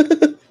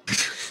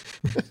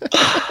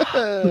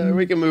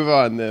 We can move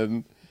on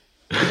then.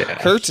 Yeah.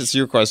 Kurt, it's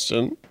your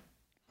question.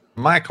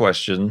 My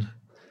question: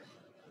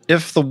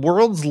 if the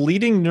world's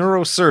leading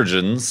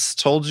neurosurgeons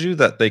told you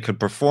that they could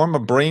perform a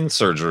brain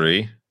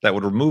surgery that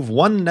would remove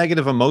one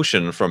negative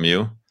emotion from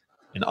you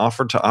and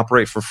offered to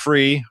operate for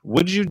free,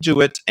 would you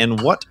do it? And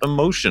what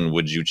emotion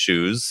would you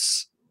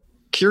choose?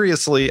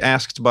 Curiously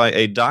asked by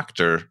a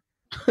doctor.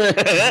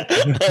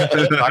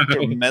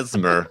 Dr.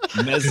 Mesmer.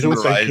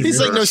 He's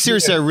like, no,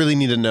 seriously, I really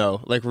need to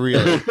know. Like,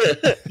 really.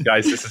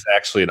 Guys, this is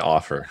actually an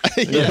offer.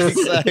 Yeah,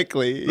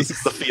 exactly. This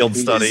is the field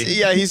study.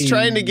 He's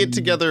trying to get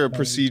together a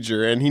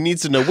procedure, and he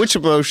needs to know which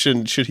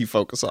emotion should he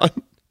focus on.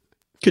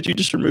 Could you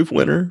just remove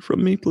winter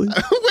from me, please?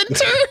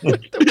 Winter? The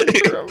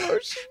winter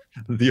emotion.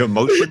 The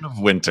emotion of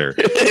winter.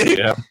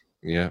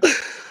 Yeah.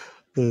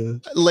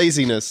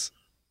 Laziness.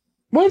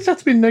 Why does that have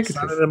to be It's negative?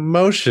 not an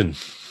emotion.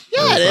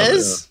 Yeah, it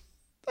is.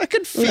 I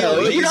could feel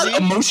lazy. You're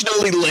not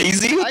emotionally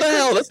lazy. What the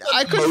hell? That's not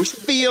I could emotion.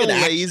 feel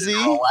Action, lazy.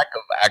 lack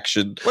of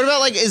action. What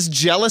about, like, is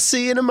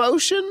jealousy an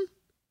emotion?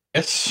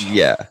 Yes.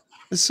 Yeah.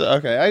 So,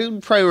 okay, I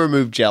would probably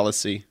remove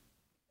jealousy.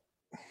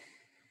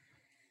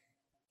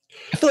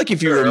 I feel like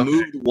if you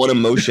removed one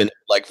emotion,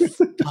 like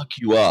fuck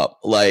you up,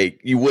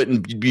 like you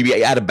wouldn't you'd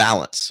be out of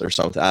balance or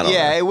something. I don't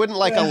Yeah, know. it wouldn't,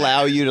 like,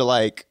 allow you to,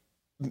 like,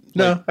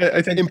 No,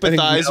 I think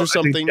empathize or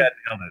something.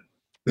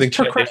 I think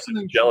Chad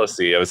nailed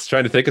jealousy. I was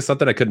trying to think of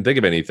something. I couldn't think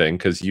of anything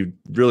because you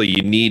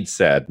need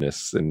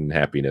sadness and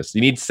happiness.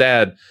 You need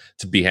sad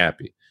to be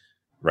happy,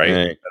 right?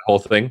 Right. That whole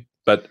thing.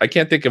 But I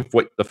can't think of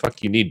what the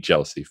fuck you need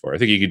jealousy for. I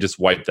think you could just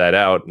wipe that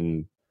out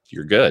and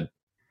you're good,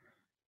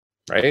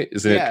 right?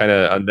 Isn't it kind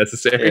of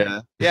unnecessary?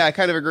 Yeah, I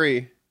kind of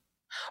agree.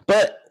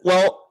 But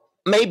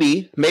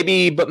maybe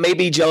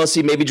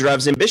jealousy maybe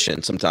drives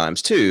ambition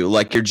sometimes too.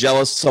 Like you're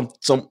jealous of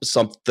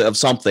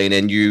something,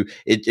 and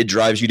it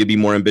drives you to be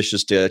more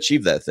ambitious to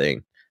achieve that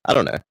thing. I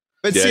don't know.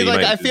 But Yeah, see, you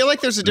like, might I feel like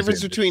there's a lose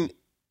difference ambition. between...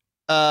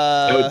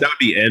 That would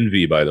be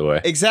envy, by the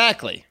way.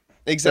 Exactly.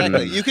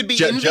 You could be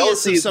envious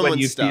Jealousy of is when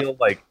someone's you stuff. feel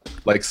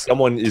like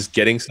someone is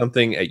getting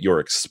something at your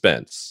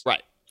expense.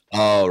 Right.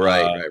 Oh,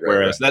 right.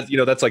 Whereas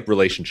that's like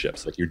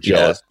relationships. Like you're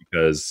jealous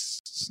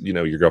because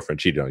your girlfriend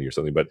cheated on you or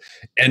something. But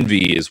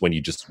envy is when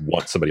you just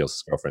want somebody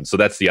else's girlfriend. So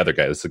that's the other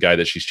guy. That's the guy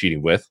that she's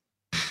cheating with.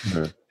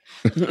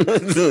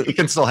 You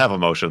can still have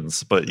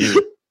emotions, but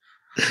you.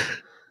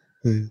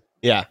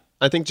 Yeah,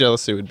 I think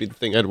jealousy would be the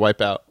thing I'd wipe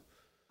out.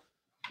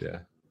 Yeah.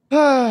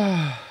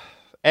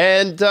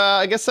 And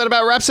I guess that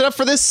about wraps it up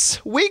for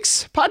this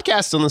week's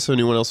podcast, unless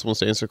anyone else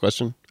wants to answer a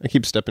question. I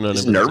keep stepping on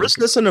Is everyone's-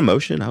 nervousness an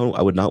emotion?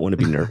 I would not want to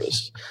be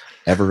nervous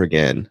ever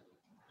again.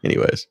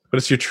 Anyways. But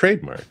it's your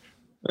trademark.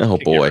 Oh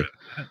boy.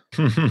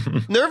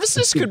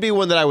 Nervousness could be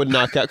one that I would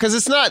knock out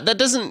because that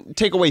doesn't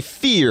take away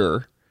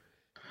fear.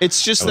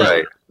 It's just that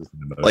Right.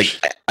 Like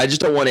I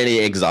just don't want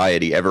any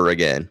anxiety ever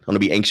again. I want to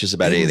be anxious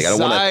about anything. I don't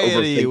want to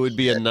anxiety overthink. would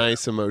be a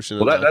nice emotion.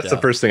 to Well, knock that's the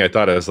out. first thing I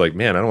thought. I was like,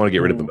 man, I don't want to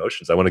get rid of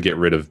emotions. I want to get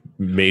rid of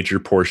major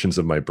portions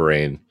of my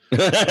brain.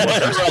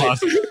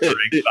 Responsible for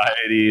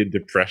anxiety and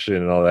depression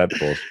and all that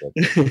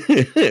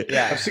bullshit.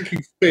 I was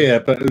thinking fear,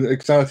 but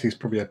anxiety is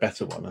probably a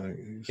better one. I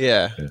think.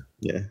 Yeah.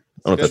 Yeah. I don't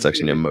know if that's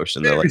actually an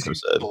emotion though, like I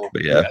said.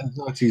 But yeah.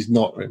 Anxiety is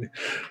not really.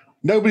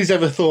 Nobody's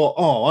ever thought,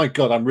 oh my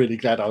God, I'm really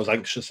glad I was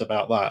anxious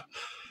about that.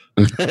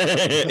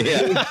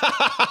 Yeah.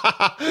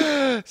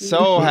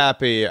 So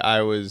happy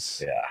I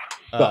was. Yeah.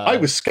 But I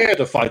was scared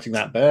of fighting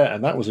that bear,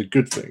 and that was a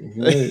good thing.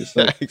 You know, it's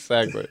like-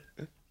 Exactly.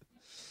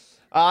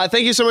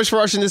 Thank you so much for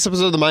watching this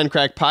episode of the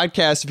Mindcrack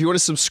Podcast. If you want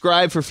to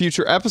subscribe for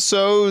future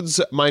episodes,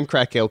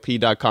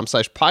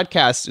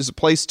 mindcracklp.com/podcast is a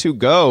place to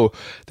go.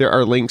 There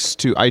are links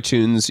to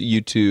iTunes,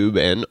 YouTube,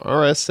 and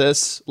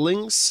RSS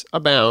links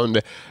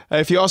abound.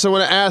 If you also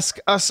want to ask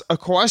us a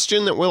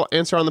question that we'll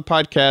answer on the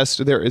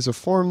podcast, there is a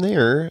form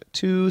there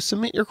to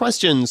submit your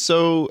questions.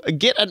 So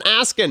get an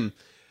asking.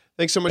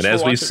 Thanks so much And for as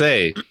watching. we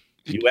say,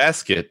 you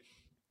ask it,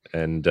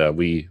 and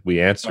we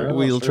answer it.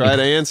 We'll try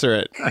to answer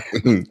it.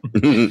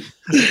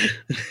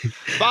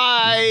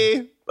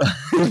 Bye.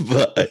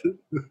 But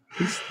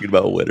thinking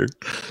about winter.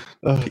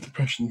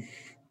 Depression.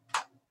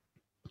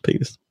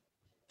 Penis.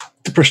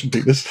 Depression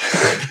penis.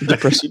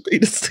 Depression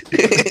penis.